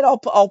 Yeah,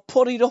 I'll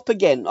put it up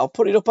again. I'll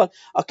put it up on.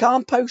 I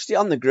can't post it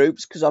on the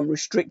groups because I'm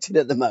restricted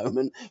at the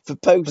moment for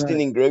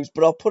posting in groups.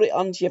 But I'll put it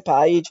onto your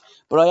page.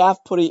 But I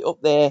have put it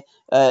up there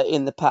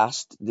in the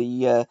past.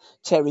 The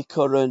Terry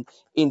Curran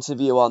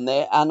interview on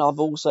there, and I've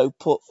also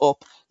put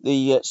up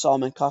the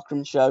Simon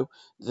Cochran show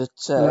that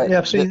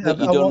I've seen. that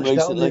you done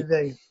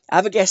recently.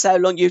 Have a guess how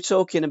long you're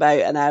talking about?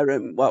 An hour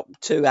and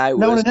 2 hours?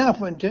 An hour and a half,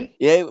 wasn't it?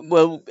 Yeah.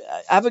 Well,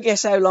 have a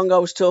guess how long I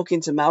was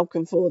talking to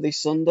Malcolm for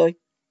this Sunday.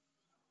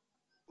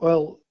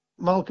 Well,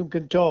 Malcolm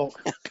can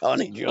talk.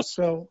 Can't he just?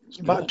 So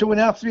about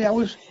 2.5, 3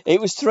 hours.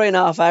 It was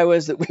 3.5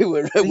 hours that we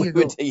were. There you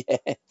go.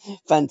 Yeah,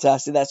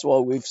 fantastic. That's why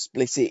we've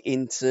split it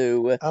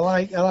into. I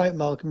like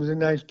Malcolm. He's a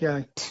nice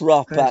guy.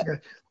 Proper. Nice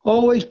guy.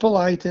 Always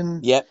polite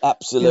and. Yep,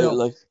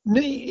 absolutely.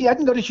 He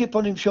hadn't got a chip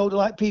on his shoulder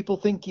like people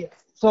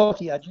thought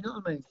he had. You know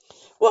what I mean?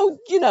 Well,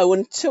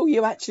 until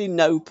you actually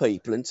know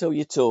people, until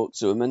you talk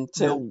to them,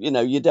 until,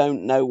 you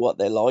don't know what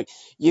they're like,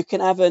 you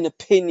can have an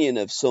opinion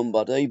of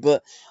somebody,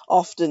 but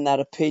often that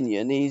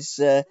opinion is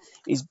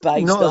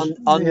based on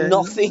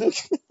nothing.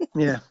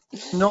 Yeah,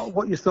 not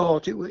what you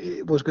thought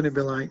it was going to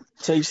be like.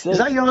 Is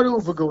that your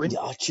overgoing?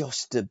 I'm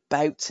just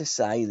about to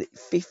say that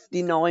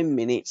 59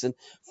 minutes and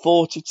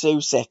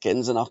 42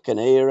 seconds, and I can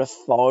hear her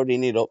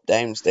firing it up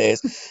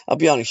downstairs. I'll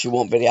be honest, you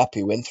weren't very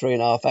happy when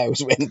 3.5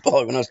 hours went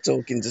by when I was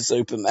talking to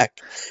Super Mac.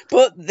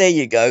 But there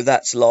you go,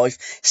 that's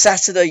life.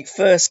 Saturday,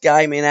 first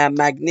game in our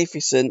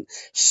magnificent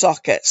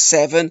Soccer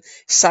 7,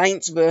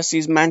 Saints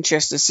versus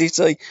Manchester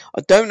City.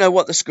 I don't know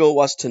what the score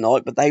was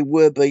tonight, but they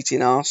were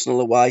beating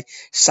Arsenal away.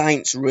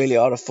 Saints really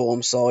are a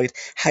form side.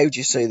 How do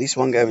you see this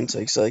one going,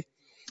 TC?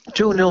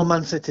 2-0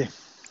 Man City.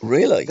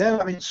 Really? They're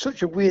having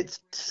such a weird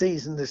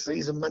season this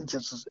season,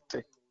 Manchester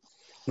City.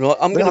 Right,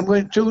 I'm going to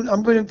put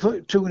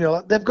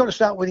 2-0. They've got to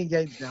start winning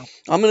games now.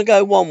 I'm going to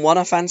go 1-1.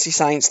 I fancy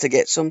Saints to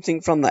get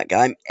something from that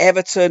game.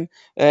 Everton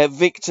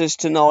victors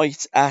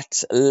tonight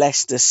at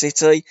Leicester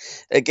City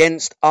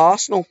against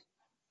Arsenal.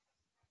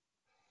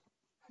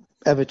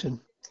 Everton.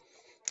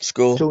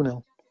 Score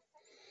 2-0.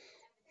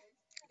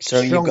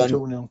 So Strong you've got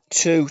 2-0.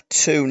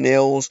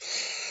 2-0.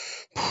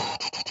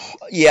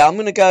 Yeah, I'm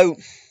going to go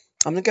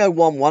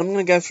 1-1. I'm going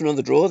to go for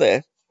another draw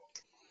there.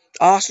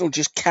 Arsenal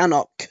just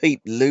cannot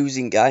keep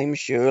losing games,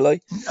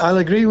 surely. I'll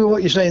agree with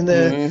what you're saying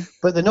there,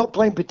 but they're not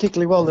playing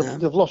particularly well.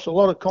 They've lost a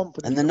lot of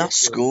confidence. And they're not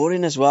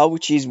scoring as well,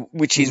 which is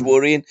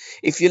worrying.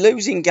 If you're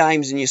losing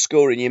games and you're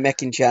scoring, you're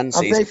making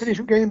chances. Have they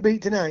finished getting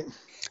beat tonight?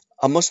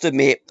 I must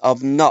admit,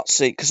 I've not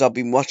seen, because I've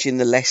been watching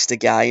the Leicester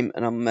game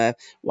and I'm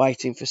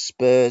waiting for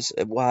Spurs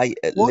away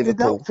at Liverpool. What did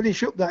that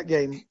finish up, that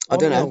game? I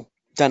don't know.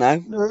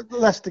 The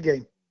Leicester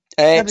game.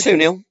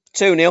 2-0.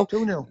 2-0.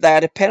 2-0. They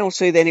had a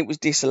penalty, then it was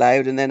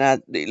disallowed, and then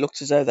it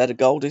looked as though they had a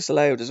goal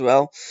disallowed as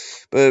well.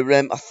 But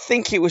I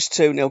think it was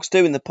 2-0, because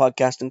doing the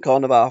podcast and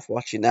kind of half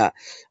watching that,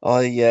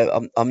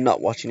 I'm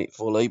not watching it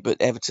fully,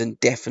 but Everton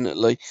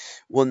definitely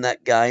won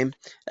that game.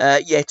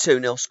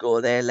 2-0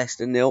 score there,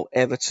 Leicester 0,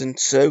 Everton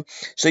 2.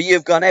 So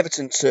you've gone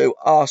Everton 2,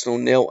 Arsenal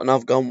 0, and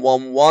I've gone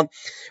 1-1.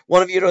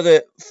 One of your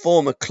other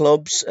former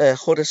clubs,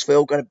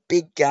 Huddersfield, got a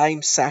big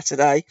game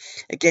Saturday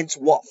against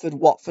Watford.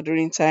 Watford are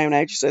in town.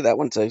 How'd you say that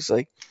one,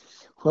 TC?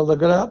 Well, they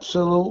got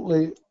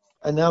absolutely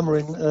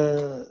enamoring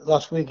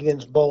last week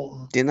against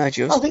Bolton. Didn't they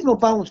just? I think they'll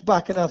bounce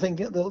back, and I think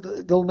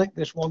they'll nick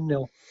this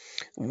 1-0.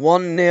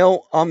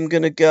 1-0. I'm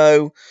going to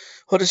go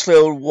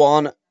Huddersfield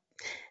 1.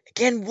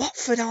 Again,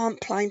 Watford aren't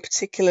playing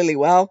particularly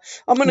well.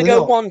 I'm going to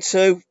go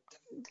 1-2.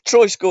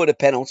 Troy scored a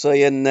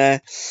penalty, and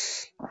I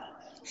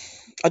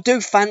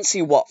do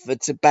fancy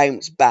Watford to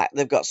bounce back.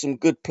 They've got some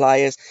good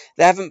players.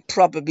 They haven't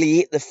probably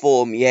hit the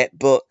form yet,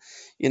 but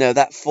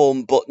that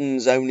form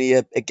button's only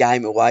a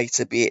game away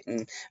to be hit,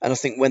 and I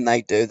think when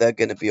they do, they're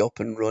going to be up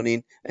and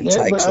running and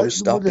take some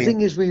stopping. The thing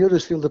is, with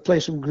Huddersfield, they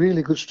play some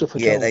really good stuff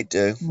at home. Yeah, they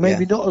do.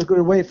 Maybe not as good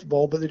away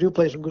football, but they do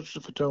play some good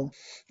stuff at home.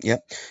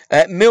 Yep.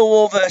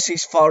 Millwall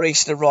versus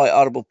Forest, a right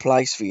horrible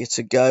place for you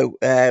to go.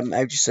 How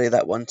do you see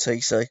that one,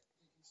 TC?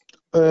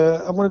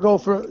 I'm going to go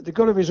for they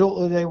got a result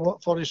of the day,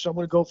 Forest. So I'm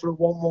going to go for a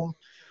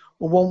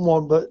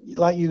 1-1. But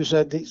like you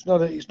said, it's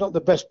not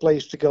the best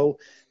place to go.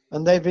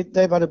 And they've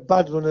had a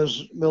bad run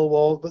as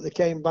Millwall, but they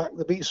came back.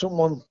 They beat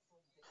someone.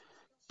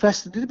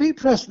 Preston. Did they beat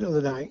Preston the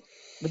other night?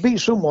 They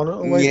beat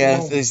someone.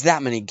 There's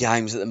that many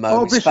games at the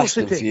moment. It's fast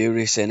and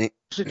furious, isn't it?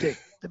 City.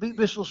 They beat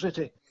Bristol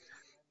City.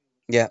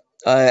 Yeah.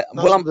 I'm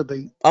going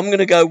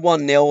to go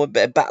 1-0. A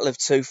bit of battle of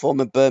two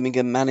former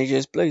Birmingham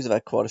managers. Blues have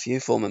had quite a few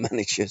former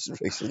managers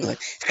recently.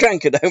 If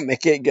Cranker don't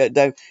make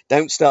it,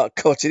 don't start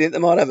cutting it. They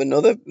might have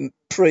another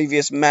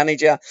previous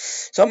manager.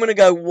 So I'm going to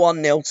go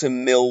 1-0 to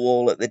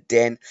Millwall at the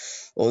Den,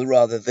 or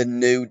rather the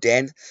new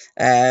Den.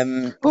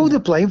 They're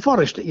playing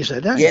Forest, you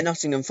said, aren't you? Yeah,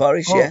 Nottingham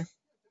Forest, yeah.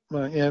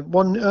 Right, yeah.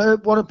 One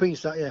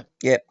apiece, that, yeah.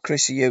 Yep,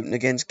 Chrissy Houghton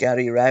against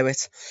Gary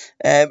Rowett.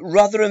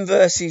 Rotherham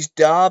versus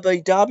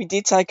Derby. Derby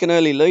did take an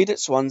early lead at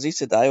Swansea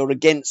today, or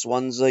against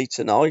Swansea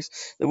tonight.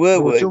 They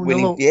were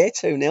winning.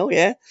 2-0,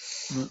 yeah.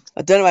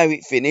 I don't know how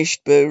it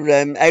finished, but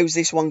how's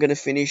this one going to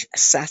finish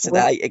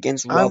Saturday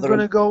against Rotherham?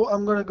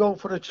 I'm going to go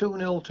for a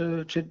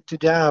 2-0 to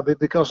Derby,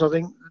 because I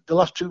think the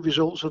last two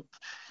results have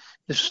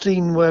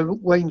seen where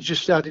Wayne's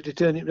just started to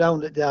turn it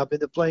round at Derby.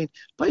 They're playing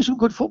some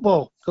good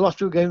football. The last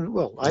two games,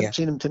 well, I haven't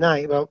seen them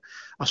tonight. Well,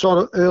 I saw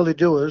the early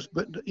doers,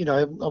 but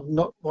I've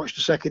not watched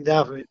the second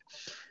half of it.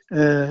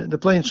 They're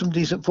playing some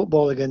decent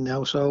football again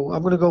now, so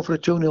I'm going to go for a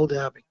 2-0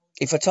 Derby.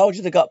 If I told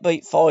you they got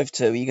beat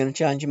 5-2, are you going to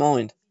change your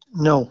mind?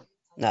 No.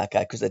 No,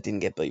 okay, because they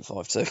didn't get beat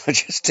 5-2. I'm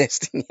just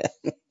testing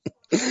you.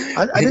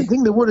 I didn't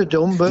think they would have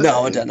done, but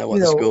no, I don't know what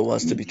the score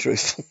was, to be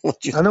truthful.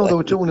 I know they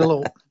were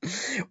 2-0 up.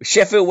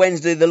 Sheffield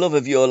Wednesday, the love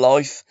of your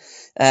life,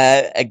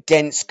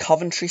 against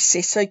Coventry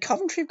City.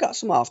 Coventry have got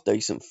some half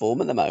decent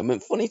form at the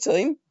moment. Funny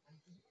team.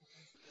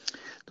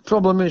 The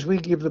problem is we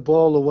give the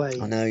ball away.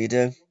 I know you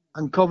do.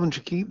 And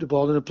Coventry keep the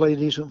ball and they play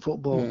decent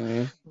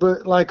football.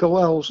 But like a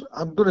Wells,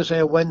 I'm going to say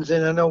a Wednesday,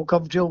 and I know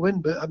Coventry will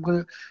win, but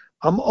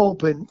I'm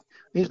hoping.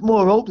 It's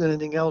more hope than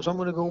anything else. I'm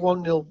going to go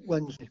 1-0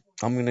 Wednesday.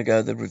 I'm going to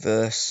go the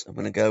reverse. I'm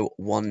going to go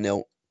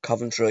 1-0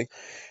 Coventry.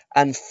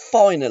 And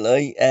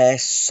finally,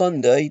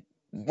 Sunday,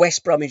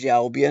 West Bromwich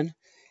Albion,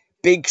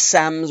 Big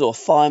Sam's or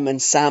Fireman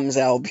Sam's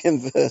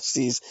Albion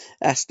versus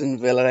Aston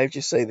Villa. How do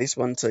you see this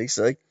one,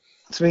 TC?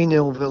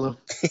 3-0 Villa.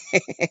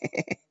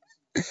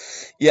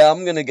 Yeah,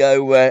 I'm going to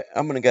go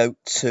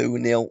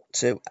 2-0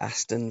 to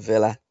Aston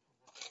Villa.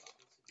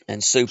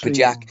 And Super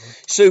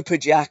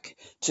Jack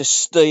to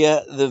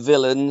steer the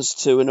Villains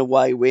to an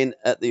away win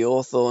at the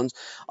Hawthorns.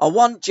 I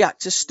want Jack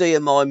to steer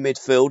my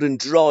midfield and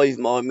drive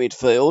my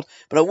midfield,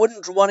 but I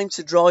wouldn't want him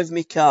to drive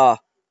me car.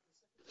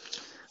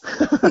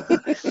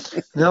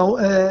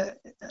 No,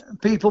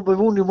 people will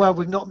be wondering why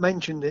we've not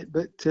mentioned it,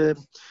 but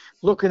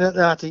looking at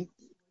that,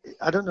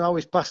 I don't know how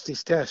he's passed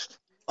his test.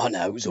 I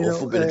know, it was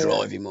awful bit of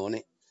driving on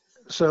it.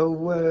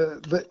 So,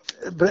 but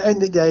at the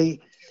end of the day,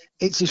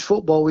 it's his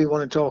football we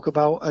want to talk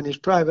about, and his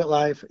private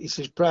life is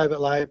his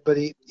private life, but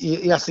he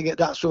has to get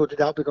that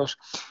sorted out, because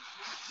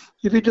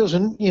if he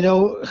doesn't,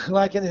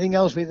 like anything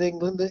else with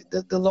England,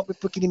 they'll not be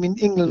putting him in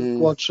England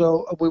squad.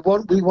 So we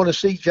want to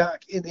see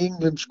Jack in the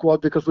England squad,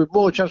 because we've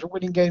more chance of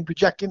winning games with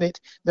Jack in it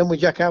than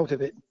with Jack out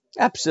of it.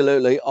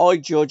 Absolutely. I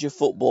judge a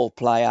football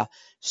player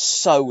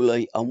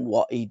solely on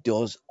what he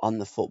does on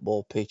the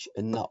football pitch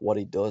and not what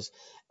he does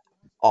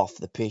off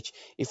the pitch.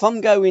 If I'm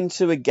going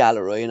to a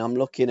gallery and I'm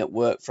looking at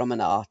work from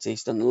an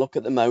artist and look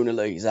at the Mona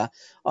Lisa,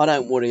 I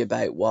don't worry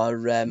about what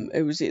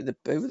who was it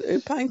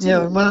who painted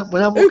it?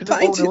 When I'm looking at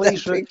Mona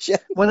Lisa,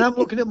 when I'm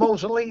looking at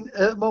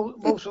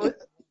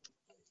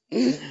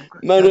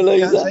Mona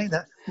Lisa, I can't say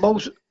that.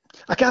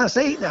 I can't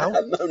say it now.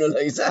 Mona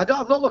Lisa.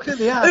 I'm not looking at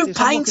the artist.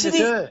 Who painted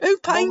it? Who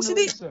painted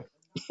it?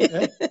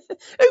 Yeah.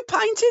 Who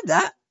painted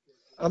that?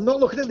 I'm not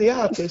looking at the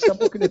artist. I'm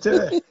looking at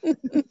her.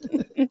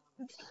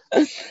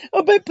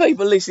 I bet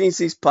people listening to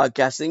this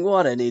podcast think,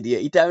 what an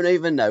idiot. You don't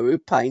even know who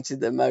painted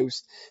the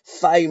most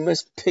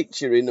famous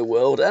picture in the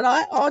world. And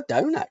I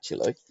don't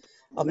actually.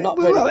 I'm not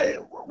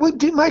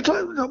did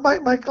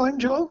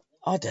Michelangelo?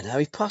 I don't know.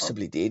 He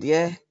possibly did,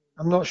 yeah.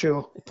 I'm not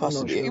sure.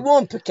 Possibly. He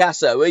wasn't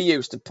Picasso. He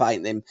used to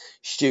paint them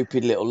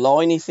stupid little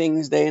liney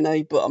things, didn't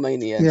he? But I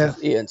mean, he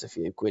earns a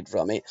few quid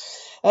from it.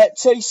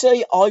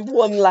 TC, I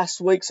won last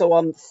week, so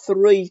I'm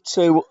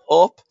 3-2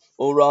 up.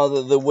 Or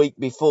rather the week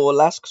before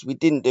last, because we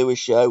didn't do a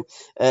show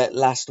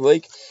last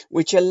week,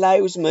 which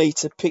allows me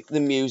to pick the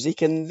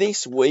music. And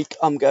this week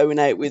I'm going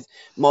out with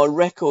my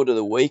record of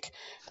the week,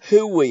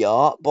 Who We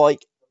Are by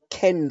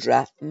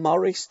Kendra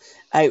Morris,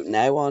 out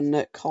now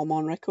on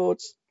Common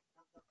Records.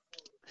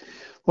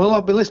 Well,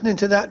 I'll be listening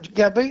to that,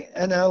 Gabby,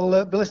 and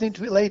I'll be listening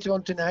to it later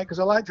on tonight, because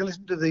I like to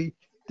listen to the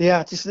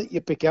artists that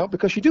you pick out,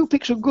 because you do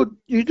pick some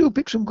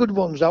good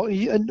ones out,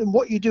 and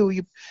what you do,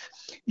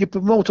 you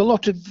promote a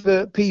lot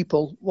of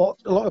people, what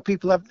a lot of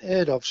people haven't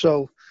heard of.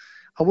 So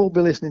I will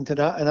be listening to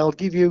that, and I'll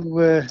give you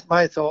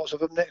my thoughts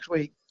of them next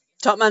week.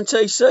 Top man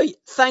TC,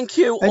 thank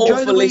you all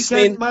for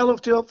listening. My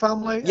love to your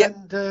family,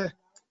 and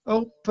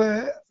hope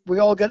we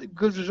all get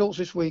good results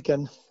this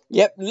weekend.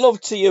 Yep, love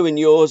to you and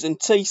yours. And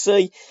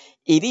TC,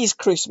 it is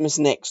Christmas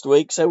next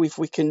week, so if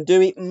we can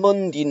do it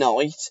Monday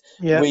night,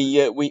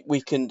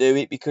 we can do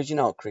it, because you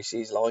know what Chris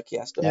is like, he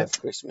has to have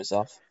Christmas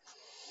off.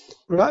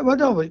 Right, well,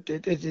 no,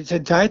 it's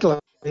entitled.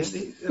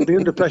 He'll be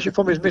under pressure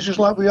from his missus,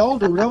 like we all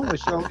do, don't we?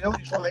 So,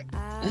 it's like...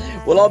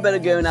 Well, I better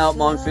go and help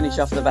mine finish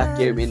off the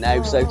vacuuming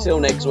now, so till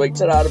next week,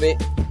 ta-ra a bit.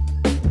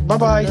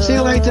 Bye-bye, see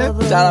you later.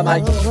 Ta-ra,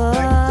 mate.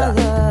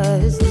 Ta-ra.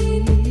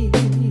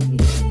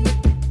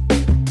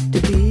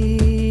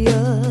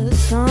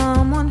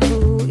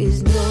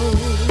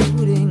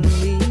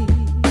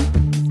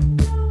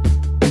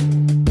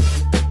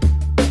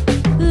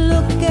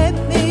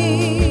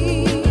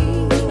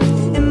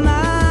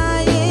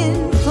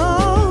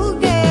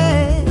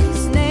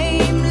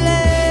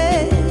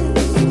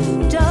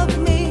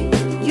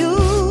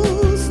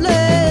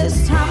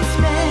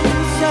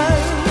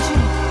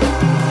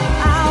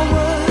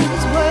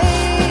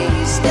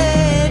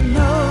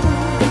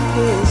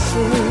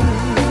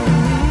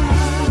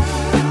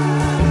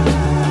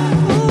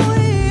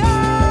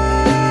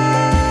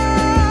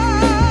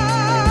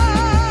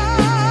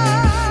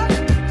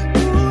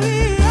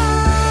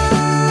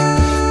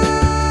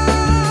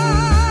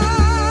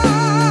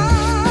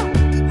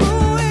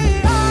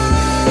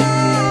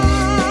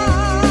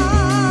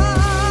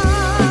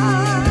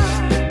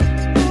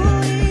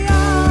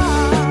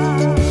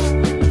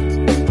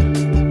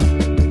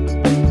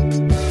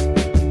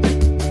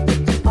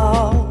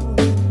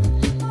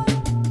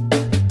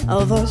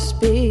 Of us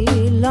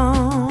belonging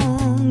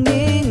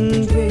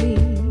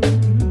dream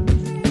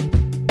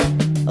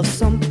of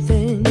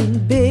something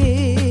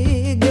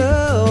big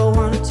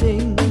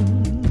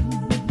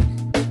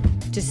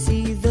to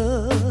see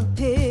the